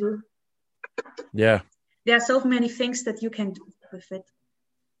can do. Yeah. There are so many things that you can do with it.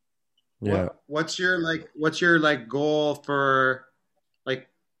 Yeah. What's your goal for, like,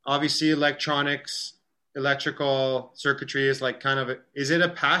 obviously electronics, electrical circuitry is like kind of is it a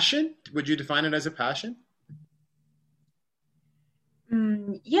passion? Would you define it as a passion?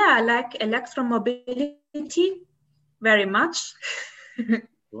 I like electromobility very much.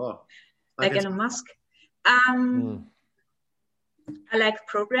 Wow. Like Elon Musk. I like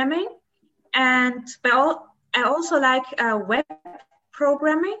programming, but I also like web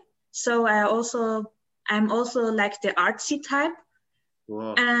programming. So I'm also like the artsy type.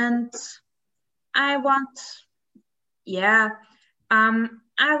 Wow. And I want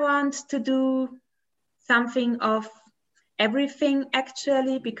to do something of everything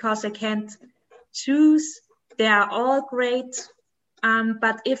actually, because I can't choose. They are all great.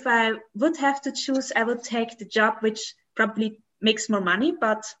 But if I would have to choose, I would take the job which probably makes more money,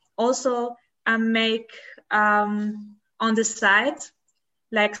 but also make on the side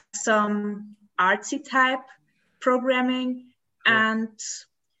like some artsy type programming and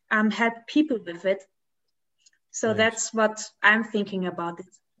help people with it. So that's what I'm thinking about it.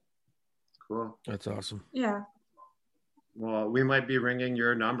 Cool. That's awesome. Yeah. Well, we might be ringing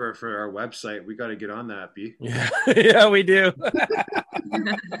your number for our website. We got to get on that, B. Yeah, yeah, we do.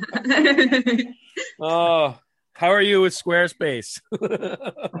 Oh, how are you with Squarespace?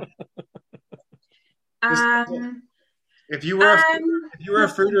 If you were a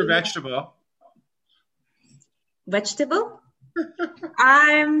fruit or vegetable. Vegetable?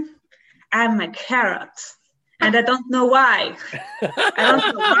 I'm a carrot. And I don't know why. I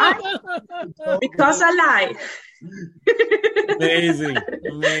don't know why. Because I lie.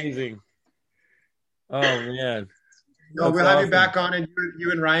 Amazing. Oh man. No, we'll have you back on, and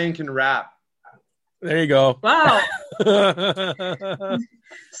you and Ryan can rap. There you go. Wow.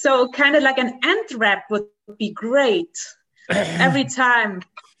 So kind of like an ant rap would be great. every time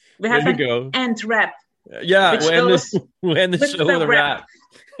we have an end rap. Yeah, we'll end the show with a rap.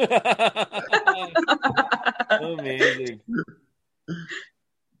 Amazing.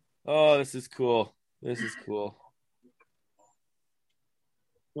 Oh, this is cool.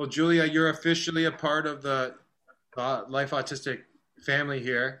 Well, Julia, you're officially a part of the Life Autistic family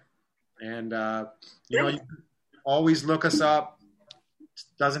here. And, you can always look us up. It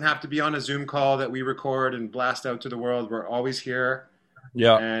doesn't have to be on a Zoom call that we record and blast out to the world. We're always here.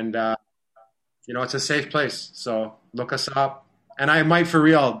 Yeah. And, it's a safe place. So look us up. And I might, for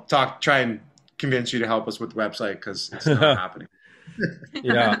real, try and convince you to help us with the website because it's not happening.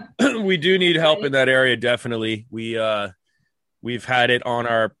 Yeah, we do need help in that area. Definitely. We've had it on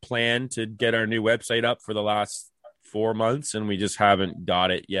our plan to get our new website up for the last 4 months, and we just haven't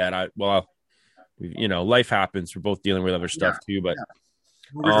got it yet. Life happens. We're both dealing with other stuff too, but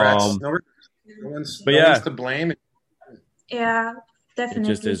no regrets. No one's to blame. Yeah, definitely.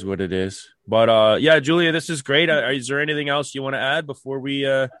 It just is what it is. But Julia, this is great. Is there anything else you want to add before we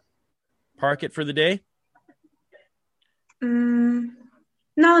park it for the day?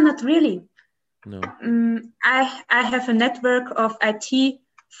 No, not really. No. I have a network of IT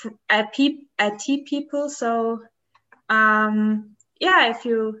people. So, if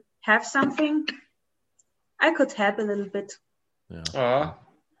you have something, I could help a little bit. Yeah.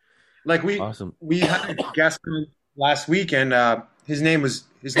 Awesome. We had a guest last week, and his name was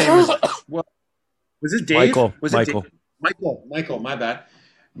was it Dave? Michael. Michael. My bad.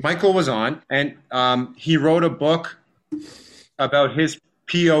 Michael was on, and he wrote a book about his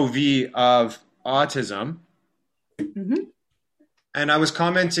POV of autism. Mm-hmm. And I was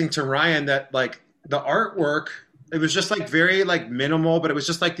commenting to Ryan that the artwork, it was just very minimal, but it was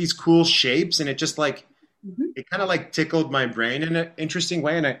just these cool shapes, and it just it kind of tickled my brain in an interesting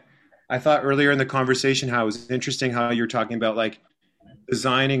way. And I thought earlier in the conversation how it was interesting how you're talking about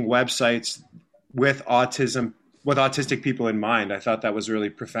designing websites with autistic people in mind. I thought that was really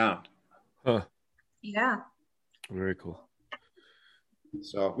profound. Huh. Yeah. Very cool.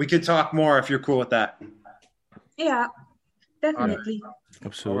 So we could talk more if you're cool with that. Yeah, definitely.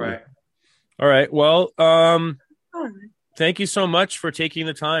 Absolutely. All right. Well, thank you so much for taking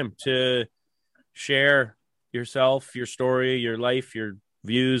the time to share yourself, your story, your life, your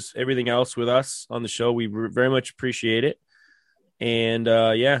views, everything else with us on the show. We very much appreciate it. And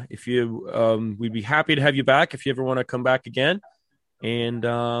if you, we'd be happy to have you back if you ever want to come back again. And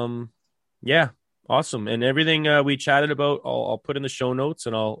awesome. And everything we chatted about, I'll put in the show notes,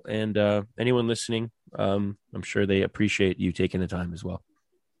 and anyone listening, I'm sure they appreciate you taking the time as well.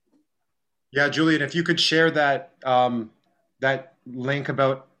 Yeah, Julian, if you could share that that link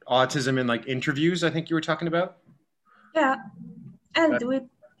about autism in interviews, I think you were talking about. Yeah, I'll do it.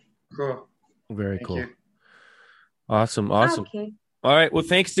 Cool. Very Thank cool. You. Awesome. Okay. All right. Well,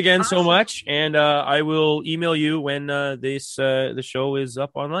 thanks again so much, and I will email you when the show is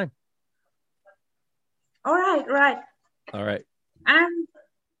up online. All right. All right. I'm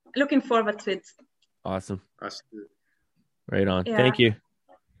looking forward to it. Awesome. That's good. Right on. Yeah. Thank you.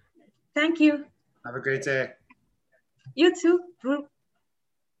 Thank you. Have a great day. You too, Drew.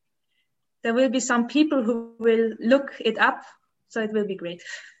 There will be some people who will look it up, so it will be great.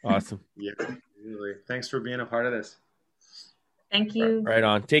 Awesome. Yeah, really. Thanks for being a part of this. Thank you. Right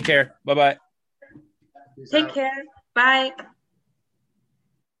on. Take care. Bye-bye. Take care. Bye.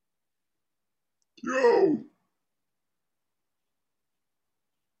 Yo.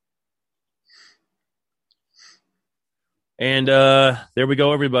 And there we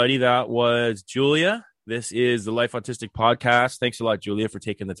go, everybody. That was Julia. This is the Life Autistic Podcast. Thanks a lot, Julia, for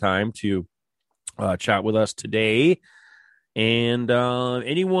taking the time to chat with us today. And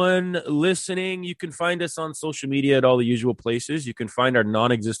anyone listening, you can find us on social media at all the usual places. You can find our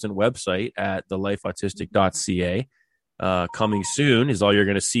non-existent website at thelifeautistic.ca. Coming soon is all you're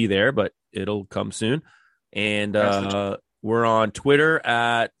going to see there, but it'll come soon. And we're on Twitter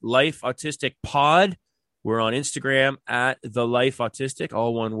at Life Autistic Pod. We're on Instagram at The Life Autistic,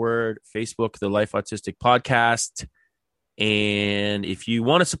 all one word. Facebook, The Life Autistic Podcast. And if you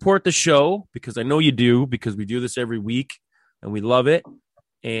want to support the show, because I know you do, because we do this every week and we love it,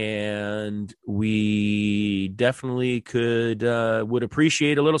 and we definitely would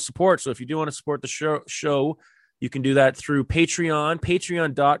appreciate a little support. So if you do want to support the show, you can do that through Patreon,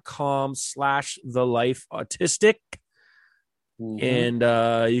 patreon.com/The Life Autistic. Mm-hmm. And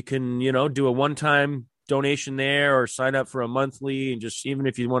you can, do a one-time donation there or sign up for a monthly, and just even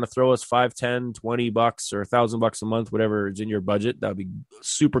if you want to throw us $5, $10, $20 or $1,000 a month, whatever is in your budget, that'd be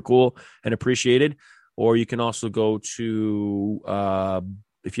super cool and appreciated. Or you can also go to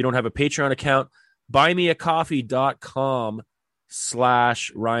if you don't have a Patreon account,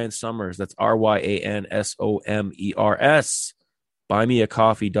 buymeacoffee.com/Ryan Summers. That's RyanSomers.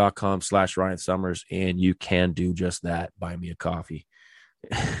 Buymeacoffee.com/Ryan Summers. And you can do just that. Buy me a coffee.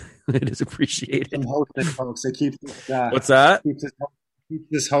 It is appreciated. Some hosting, folks. It keeps what's that? Keeps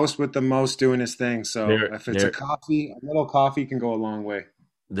this host with the most doing his thing. So if it's a coffee, a little coffee can go a long way.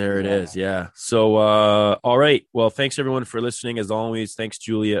 There it is. Yeah. So, all right. Well, thanks everyone for listening. As always, thanks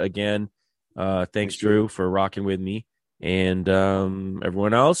Julia again. Thanks Drew for rocking with me, and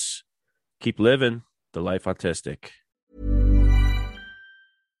everyone else, keep living the life autistic.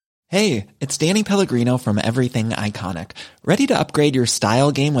 Hey, it's Danny Pellegrino from Everything Iconic. Ready to upgrade your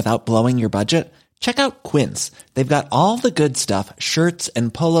style game without blowing your budget? Check out Quince. They've got all the good stuff, shirts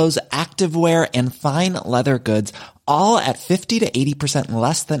and polos, activewear, and fine leather goods, all at 50 to 80%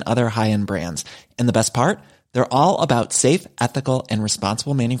 less than other high-end brands. And the best part? They're all about safe, ethical, and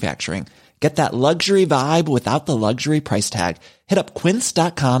responsible manufacturing. Get that luxury vibe without the luxury price tag. Hit up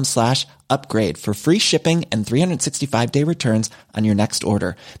quince.com/upgrade for free shipping and 365-day returns on your next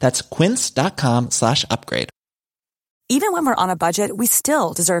order. That's quince.com/upgrade. Even when we're on a budget, we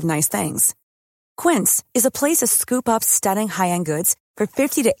still deserve nice things. Quince is a place to scoop up stunning high-end goods for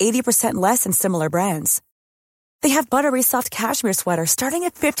 50 to 80% less than similar brands. They have buttery soft cashmere sweaters starting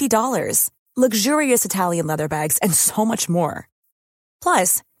at $50, luxurious Italian leather bags, and so much more.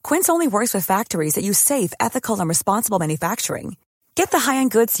 Plus, Quince only works with factories that use safe, ethical, and responsible manufacturing. Get the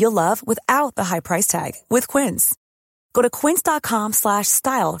high-end goods you'll love without the high price tag with Quince. Go to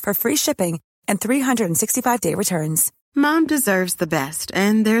quince.com/style for free shipping and 365-day returns. Mom deserves the best,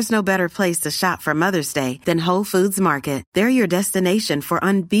 and there's no better place to shop for Mother's Day than Whole Foods Market. They're your destination for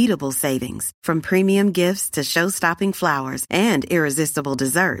unbeatable savings, from premium gifts to show-stopping flowers and irresistible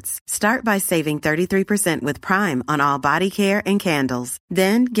desserts. Start by saving 33% with Prime on all body care and candles.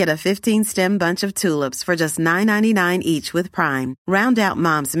 Then get a 15-stem bunch of tulips for just $9.99 each with Prime. Round out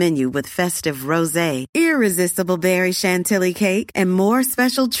Mom's menu with festive rosé, irresistible berry chantilly cake, and more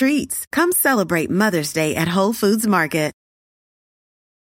special treats. Come celebrate Mother's Day at Whole Foods Market.